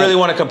name I really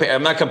want to compare.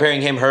 I'm not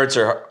comparing him, Hurts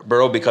or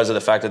Burrow, because of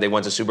the fact that they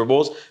went to Super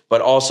Bowls.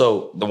 But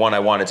also the one I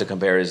wanted to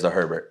compare is the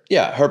Herbert.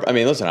 Yeah, I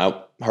mean, listen,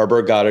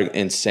 Herbert got an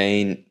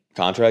insane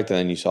contract, and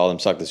then you saw them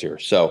suck this year.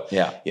 So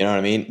yeah, you know what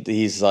I mean.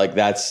 He's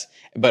that's.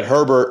 But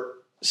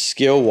Herbert,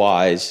 skill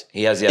wise,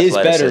 he has the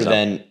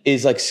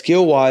athleticism.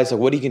 Skill wise,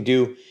 what he can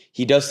do.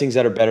 He does things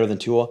that are better than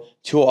Tua.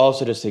 Tua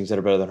also does things that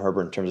are better than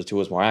Herbert in terms of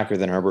Tua's more accurate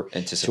than Herbert.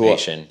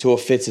 Anticipation. Tua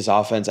fits this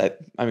offense.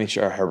 I mean,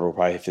 sure, Herbert will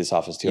probably fit this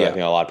offense too. Yeah. I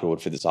think a lot of people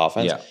would fit this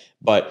offense. Yeah.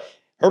 But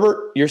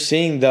Herbert, you're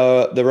seeing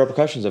the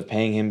repercussions of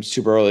paying him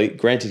super early.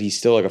 Granted, he's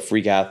still a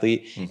freak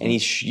athlete, and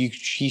he's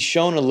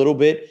shown a little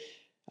bit,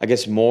 I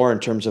guess, more in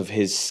terms of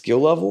his skill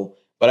level.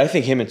 But I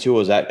think him and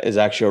Tua is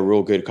actually a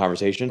real good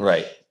conversation.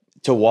 Right.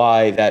 To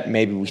why that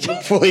maybe we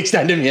don't fully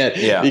extend him yet.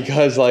 Yeah.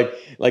 Because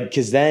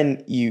because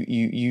then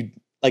you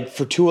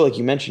for Tua, like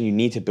you mentioned, you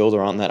need to build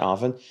around that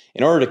offense.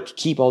 In order to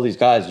keep all these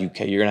guys, you're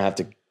going to have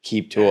to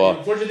keep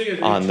Tua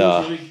on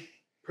the.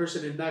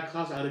 person in that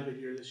class had a good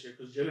year this year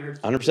because Jalen Hurts.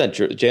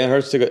 100%. Jalen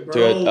Hurts took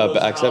a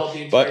back step,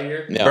 but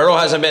Burrow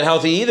hasn't been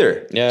healthy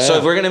either. So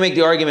if we're gonna make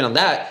the argument on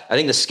that, I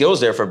think the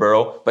skill's there for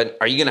Burrow. But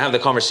are you gonna have the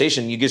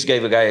conversation? You just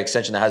gave a guy an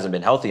extension that hasn't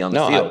been healthy on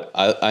the field.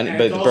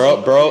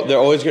 But Burrow, they're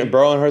always going.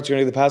 Burrow and Hurts are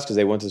going to get the pass because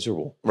they went to the Super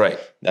Bowl. Right.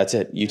 That's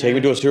it. You take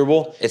me to a Super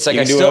Bowl. It's like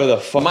you can do whatever the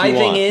fuck my you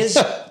thing want. is,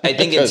 I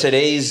think in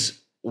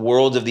today's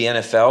world of the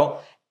NFL,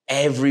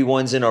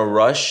 everyone's in a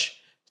rush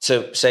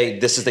to say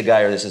this is the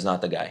guy or this is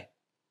not the guy.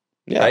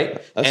 Yeah,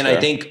 right. And fair. I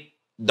think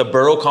the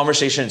Burrow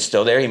conversation is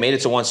still there. He made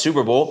it to one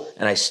Super Bowl,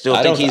 and I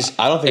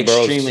don't think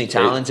extremely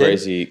talented.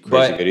 Crazy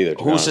but good either.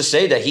 Who's to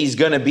say that he's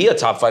going to be a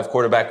top 5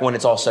 quarterback when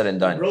it's all said and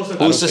done?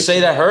 Who's to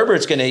say that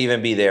Herbert's going to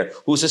even be there?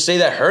 Who's to say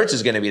that Hurts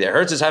is going to be there?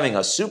 Hurts is having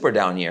a super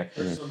down year.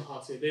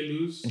 They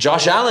lose.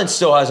 Josh Allen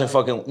still hasn't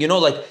fucking.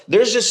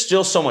 There's just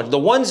still so much.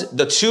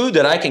 The two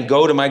that I can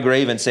go to my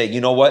grave and say, you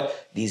know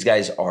what, these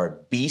guys are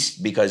beasts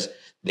because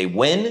they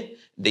win.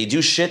 They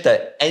do shit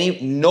that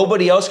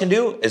nobody else can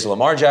do is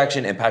Lamar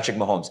Jackson and Patrick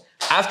Mahomes.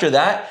 After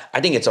that, I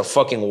think it's a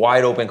fucking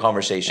wide open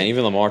conversation. And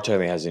even Lamar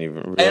technically hasn't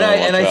even really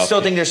I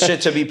still think there's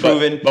shit to be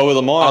proven. but with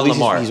Lamar, at least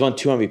he's won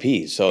 2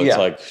 MVPs, so it's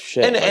like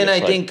shit. And I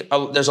think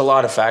there's a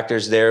lot of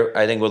factors there.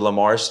 I think with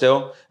Lamar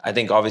still, I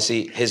think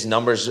obviously his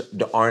numbers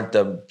aren't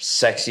the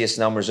sexiest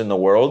numbers in the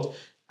world.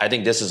 I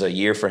think this is a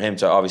year for him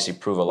to obviously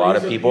prove a lot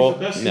of people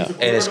in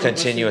his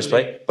continuous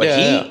play.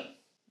 But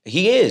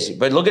he is,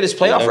 but look at his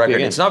playoff record.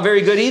 It's not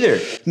very good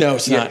either. No,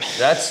 it's not.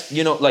 That's,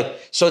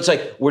 so it's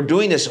like we're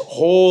doing this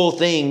whole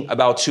thing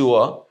about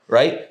Tua,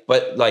 right?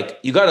 But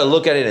you got to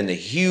look at it in the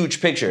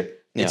huge picture.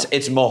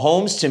 It's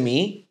Mahomes to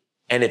me,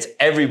 and it's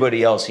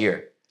everybody else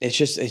here. It's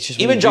just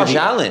even Josh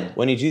Allen.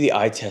 When you do the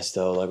eye test,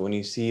 though, when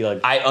you see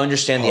I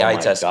understand the eye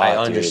test. God, I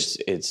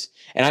understand. It's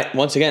and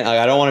once again,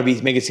 I don't want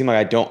to make it seem like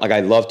I don't I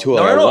love Tua.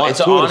 No. It's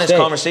an honest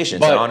conversation.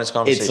 It's an honest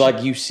conversation. It's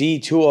like you see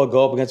Tua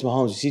go up against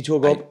Mahomes. You see Tua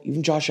go up,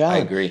 even Josh Allen. I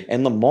agree.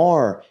 And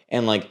Lamar,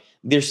 and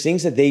there's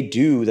things that they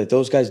do that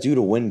those guys do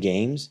to win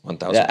games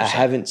 1,000%. that I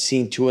haven't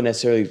seen Tua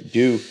necessarily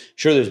do.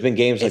 Sure, there's been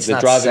games like the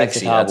drive against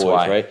the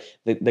Cowboys, right?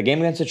 The game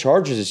against the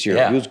Chargers this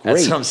year, he was great.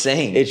 That's what I'm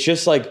saying. It's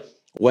just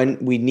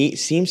when we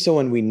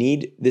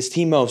need this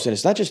team most, and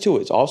it's not just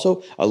Tua, it's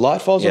also a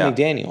lot falls on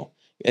McDaniel.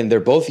 And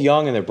they're both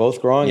young and they're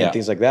both growing and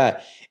things like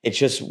that. It's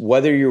just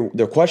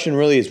the question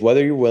really is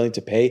whether you're willing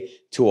to pay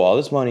Tua all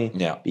this money.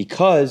 Yeah.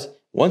 Because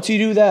once you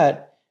do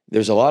that,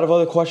 there's a lot of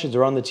other questions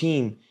around the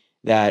team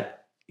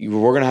that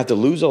we're going to have to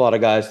lose a lot of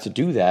guys to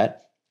do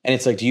that. And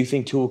it's do you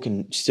think Tua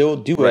can still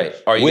do it? Right.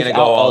 Are you going to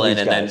go all in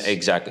and then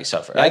exactly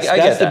suffer?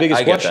 That's the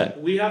biggest question.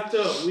 We have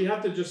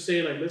to just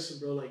say listen,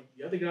 bro,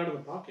 you have to get out of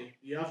the pocket.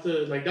 You have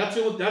to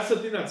that's the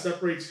thing that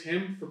separates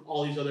him from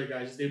all these other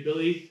guys, is the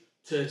ability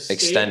to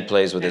extend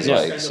plays with his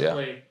legs.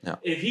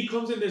 If he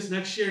comes in this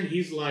next year and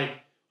he's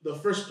the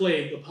first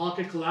play, the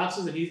pocket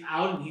collapses and he's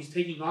out and he's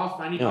taking off,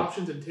 finding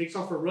options and takes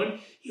off for a run,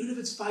 even if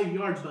it's 5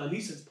 yards, but at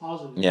least it's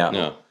positive. Yeah.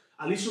 No.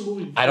 At least we're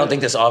moving forward. I don't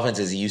think this offense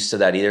is used to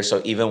that either.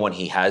 So even when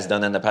he has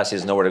done that in the past, he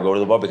has nowhere to go to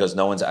the ball because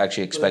no one's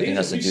actually expecting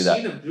us to do that.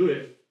 We've seen him do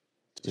it.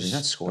 Did he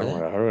not score that?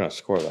 How are we going to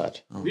score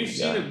that? We've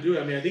seen him do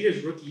it. I mean, I think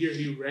his rookie year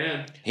he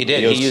ran. He did.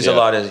 He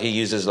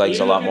used his legs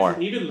a lot more.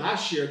 Even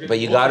last year. But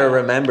you got to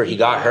remember, he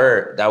got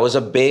hurt. That was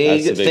a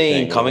big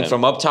thing coming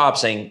from up top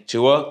saying,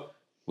 Tua,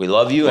 we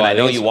love you, and I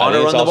know you want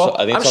to run the ball.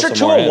 I'm sure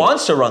Tua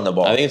wants to run the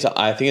ball. I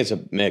think it's a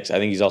mix. I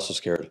think he's also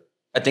scared.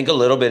 I think a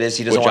little bit is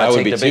he doesn't want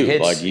to take the big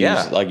hits.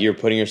 You're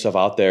putting yourself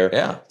out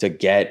there to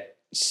get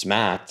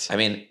smacked. I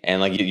mean,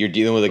 and you're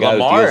dealing with a guy.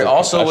 Lamar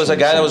also was a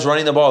guy that was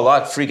running the ball a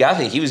lot. Freak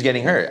athlete. He was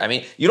getting hurt. I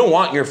mean, you don't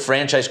want your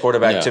franchise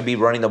quarterback to be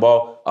running the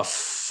ball a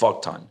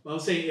fuck ton. I'm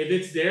saying if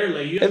it's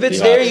there, you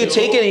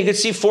take it and you can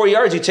see 4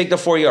 yards. You take the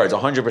 4 yards,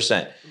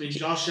 100%. I mean,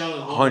 Josh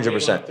Allen,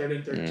 100%. 3rd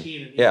and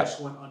 13, and he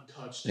just went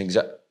untouched.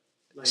 Exactly.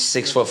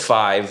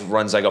 6'5",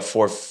 runs like a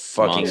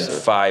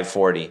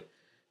 540.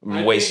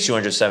 Weighs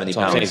 270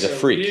 pounds. He's a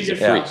freak. He's a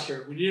freak.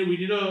 We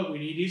need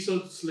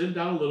to slim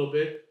down a little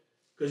bit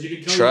because you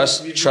can tell.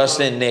 Trust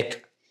in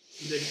Nick.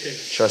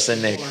 Trust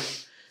in Nick.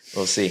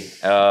 We'll see.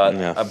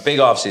 A big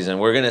offseason.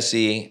 We're gonna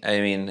see. I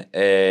mean,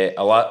 a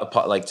lot.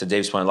 To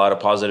Dave's point, a lot of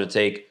positive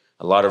take.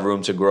 A lot of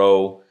room to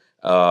grow.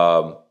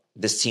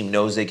 This team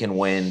knows they can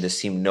win.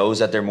 This team knows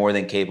that they're more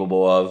than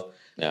capable of.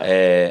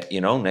 Yeah.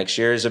 Next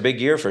year is a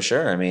big year for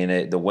sure. I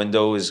mean, the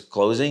window is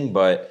closing,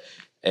 but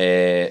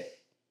if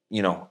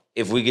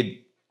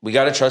we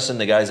got to trust in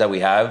the guys that we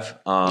have.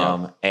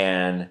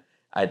 And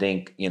I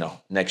think,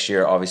 next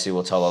year obviously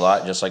will tell a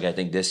lot, just like I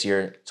think this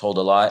year told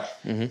a lot.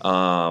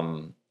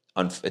 Mm-hmm.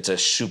 It's a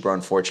super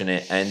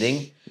unfortunate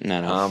ending.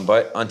 No.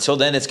 But until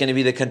then, it's going to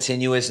be the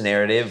continuous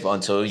narrative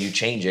until you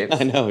change it.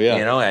 I know, yeah.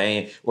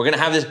 We're going to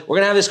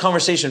have this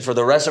conversation for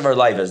the rest of our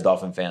life as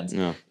Dolphin fans.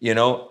 Yeah.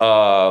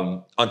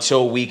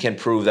 Until we can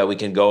prove that we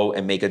can go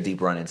and make a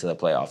deep run into the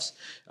playoffs.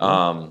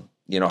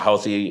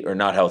 Healthy or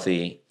not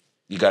healthy,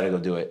 you got to go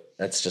do it.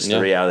 That's just the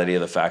reality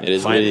of the fact. It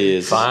is what it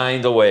is.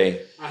 Find a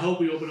way. I hope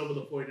we open up with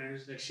the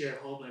 49ers next year at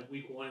home,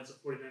 week 1. It's the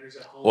 49ers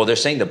at home. Well, they're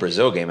saying the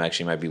Brazil game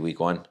actually might be week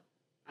 1.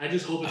 I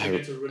just hope it's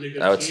against a really good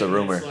team. That's the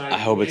rumor. Like, I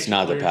hope it's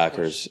not the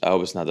Packers. I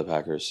hope it's not the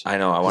Packers. I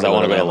know. I want to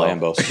go to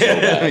Lambeau so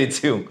bad. Me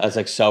too. That's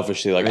like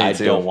selfishly, like I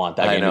don't want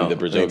that game to be the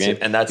Brazil game.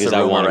 And that's because the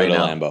rumor I want to right go to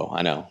now. Lambeau.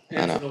 I know.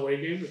 It's an away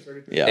game.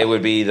 Yeah. It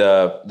would be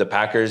the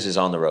Packers is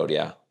on the road,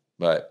 yeah.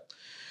 But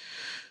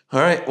all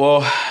right,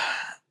 well,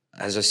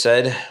 as I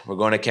said, we're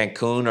going to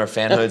Cancun. Our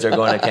fanhoods are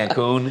going to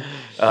Cancun.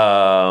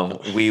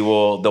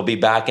 They'll be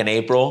back in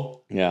April.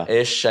 Yeah.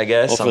 Ish, I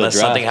guess. Unless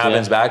something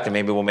happens back, then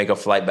maybe we'll make a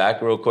flight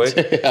back real quick.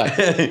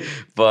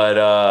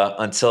 But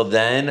until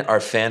then, our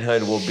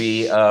fanhood will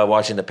be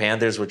watching the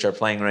Panthers, which are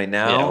playing right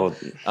now.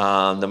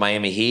 The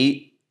Miami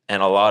Heat.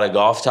 And a lot of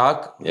golf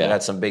talk. We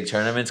got some big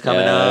tournaments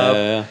coming up.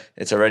 Yeah.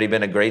 It's already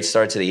been a great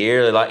start to the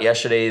year.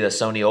 Yesterday, the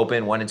Sony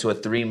Open went into a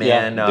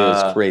 3-man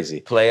it's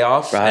crazy.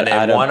 playoff. And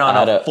they won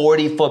on a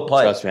 40-foot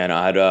putt. Trust me,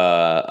 I had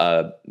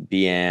a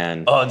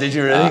Bian. Oh, did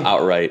you really?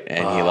 Outright,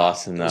 and he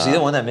lost in the... Was he the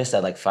one that missed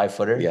that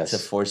 5-footer? Yes. To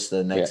force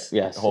the next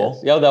hole?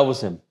 Yes. Yeah, that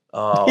was him.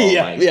 Oh,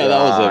 my God. That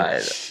was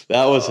him.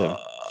 That was him.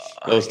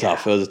 It was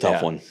tough. It was a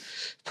tough one.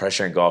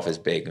 Pressure in golf is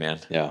big, man.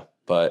 Yeah.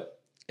 But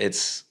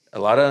it's... A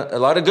lot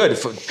of good.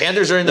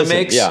 Panthers are in the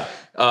mix. Yeah.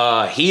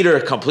 Heat are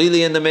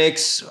completely in the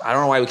mix. I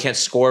don't know why we can't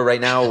score right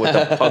now with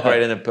the puck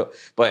right in the.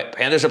 But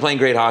Panthers are playing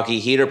great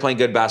hockey. Heat are playing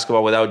good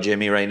basketball without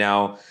Jimmy right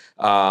now.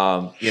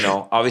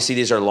 Obviously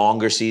these are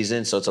longer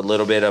seasons, so it's a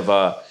little bit of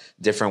a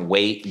different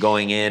weight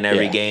going in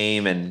every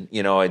game, and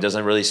it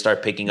doesn't really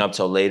start picking up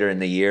till later in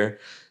the year.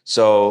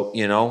 So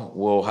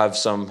we'll have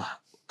some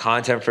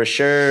content for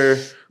sure.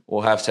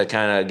 We'll have to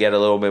kind of get a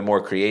little bit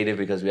more creative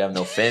because we have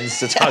no Finns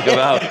to talk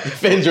about.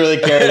 Finns really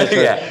carried us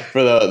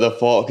for the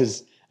fall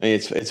because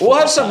it's. We'll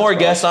have some more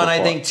guests on,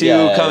 I think, too,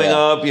 coming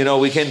up.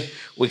 We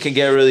can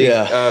get really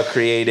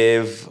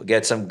creative,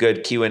 get some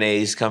good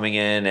Q&As coming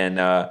in,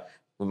 and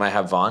we might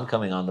have Vaughn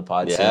coming on the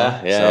pod soon.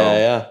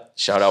 Yeah.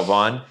 Shout out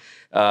Vaughn,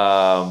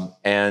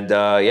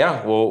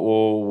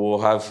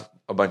 we'll have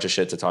a bunch of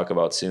shit to talk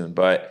about soon.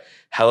 But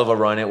hell of a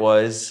run it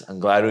was. I'm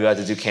glad we got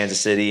to do Kansas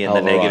City in the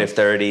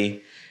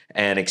 -30.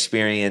 And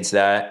experience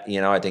that,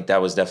 I think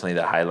that was definitely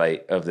the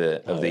highlight of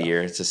the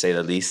year, to say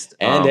the least.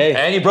 And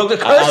he broke the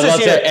curse this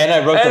year.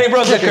 He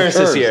broke the curse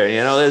this year.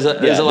 There's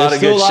a lot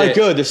of good shit.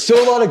 There's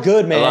still a lot of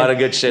good, man. A lot of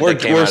good shit that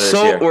came out of this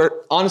year.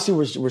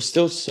 We're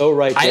still so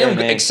right there, I am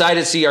excited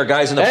to see our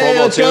guys in the Pro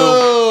Bowl too.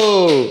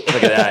 Go!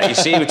 Look at that. You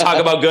see, we talk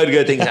about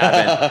good things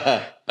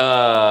happen.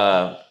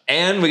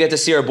 And we get to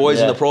see our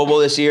boys in the Pro Bowl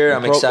this year.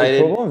 I'm excited.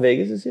 Is Pro Bowl in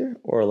Vegas this year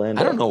or Orlando?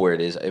 I don't know where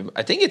it is.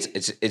 I think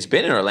it's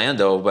been in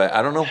Orlando, but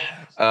I don't know.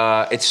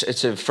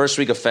 It's the first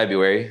week of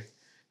February.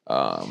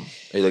 Are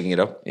you looking it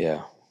up?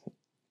 Yeah.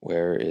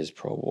 Where is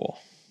Pro Bowl?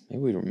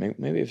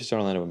 Maybe if it's in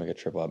Orlando, we'll make a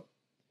trip up.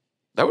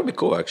 That would be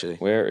cool, actually.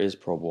 Where is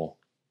Pro Bowl?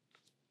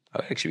 I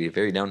would actually be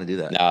very down to do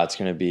that. Nah, it's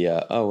gonna be.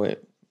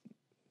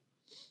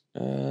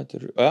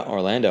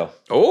 Orlando.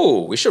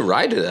 Oh, we should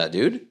ride to that,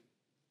 dude.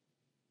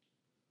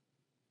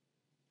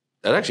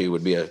 That actually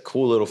would be a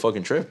cool little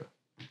fucking trip.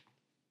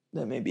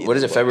 That may be. What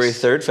is it, February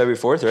 3rd, February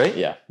 4th, right?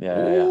 Yeah.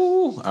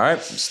 All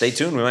right, stay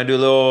tuned. We might do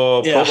a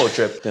little Pro Bowl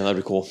trip. Yeah, that'd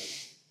be cool.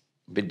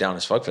 Be down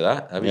as fuck for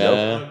that. That'd be dope.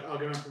 I'll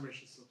get my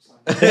permission.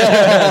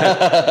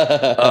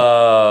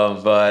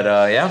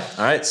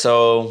 All right.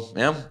 So,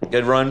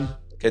 good run,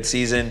 good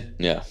season.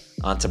 Yeah.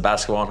 On to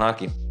basketball and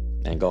hockey.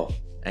 And golf.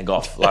 A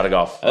lot of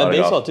golf.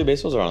 Baseball, too.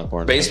 Baseball's around the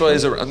corner. Baseball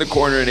is around the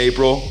corner in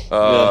April.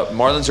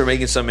 Marlins are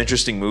making some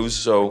interesting moves,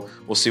 so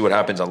we'll see what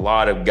happens. A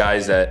lot of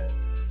guys that,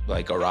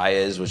 like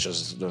Arias, which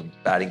was the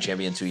batting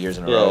champion 2 years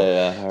in a row.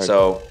 Yeah.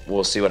 So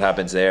we'll see what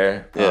happens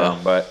there. Yeah.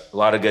 But a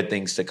lot of good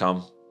things to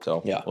come.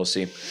 So we'll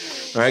see.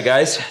 All right,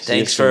 guys.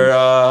 Thanks for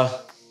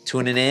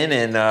tuning in,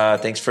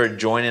 and thanks for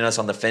joining us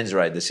on the Fins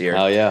ride this year.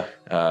 Oh, yeah.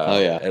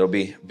 It'll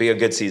be a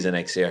good season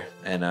next year,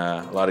 and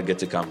a lot of good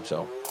to come.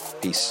 So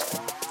peace.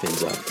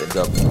 Fins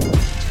up.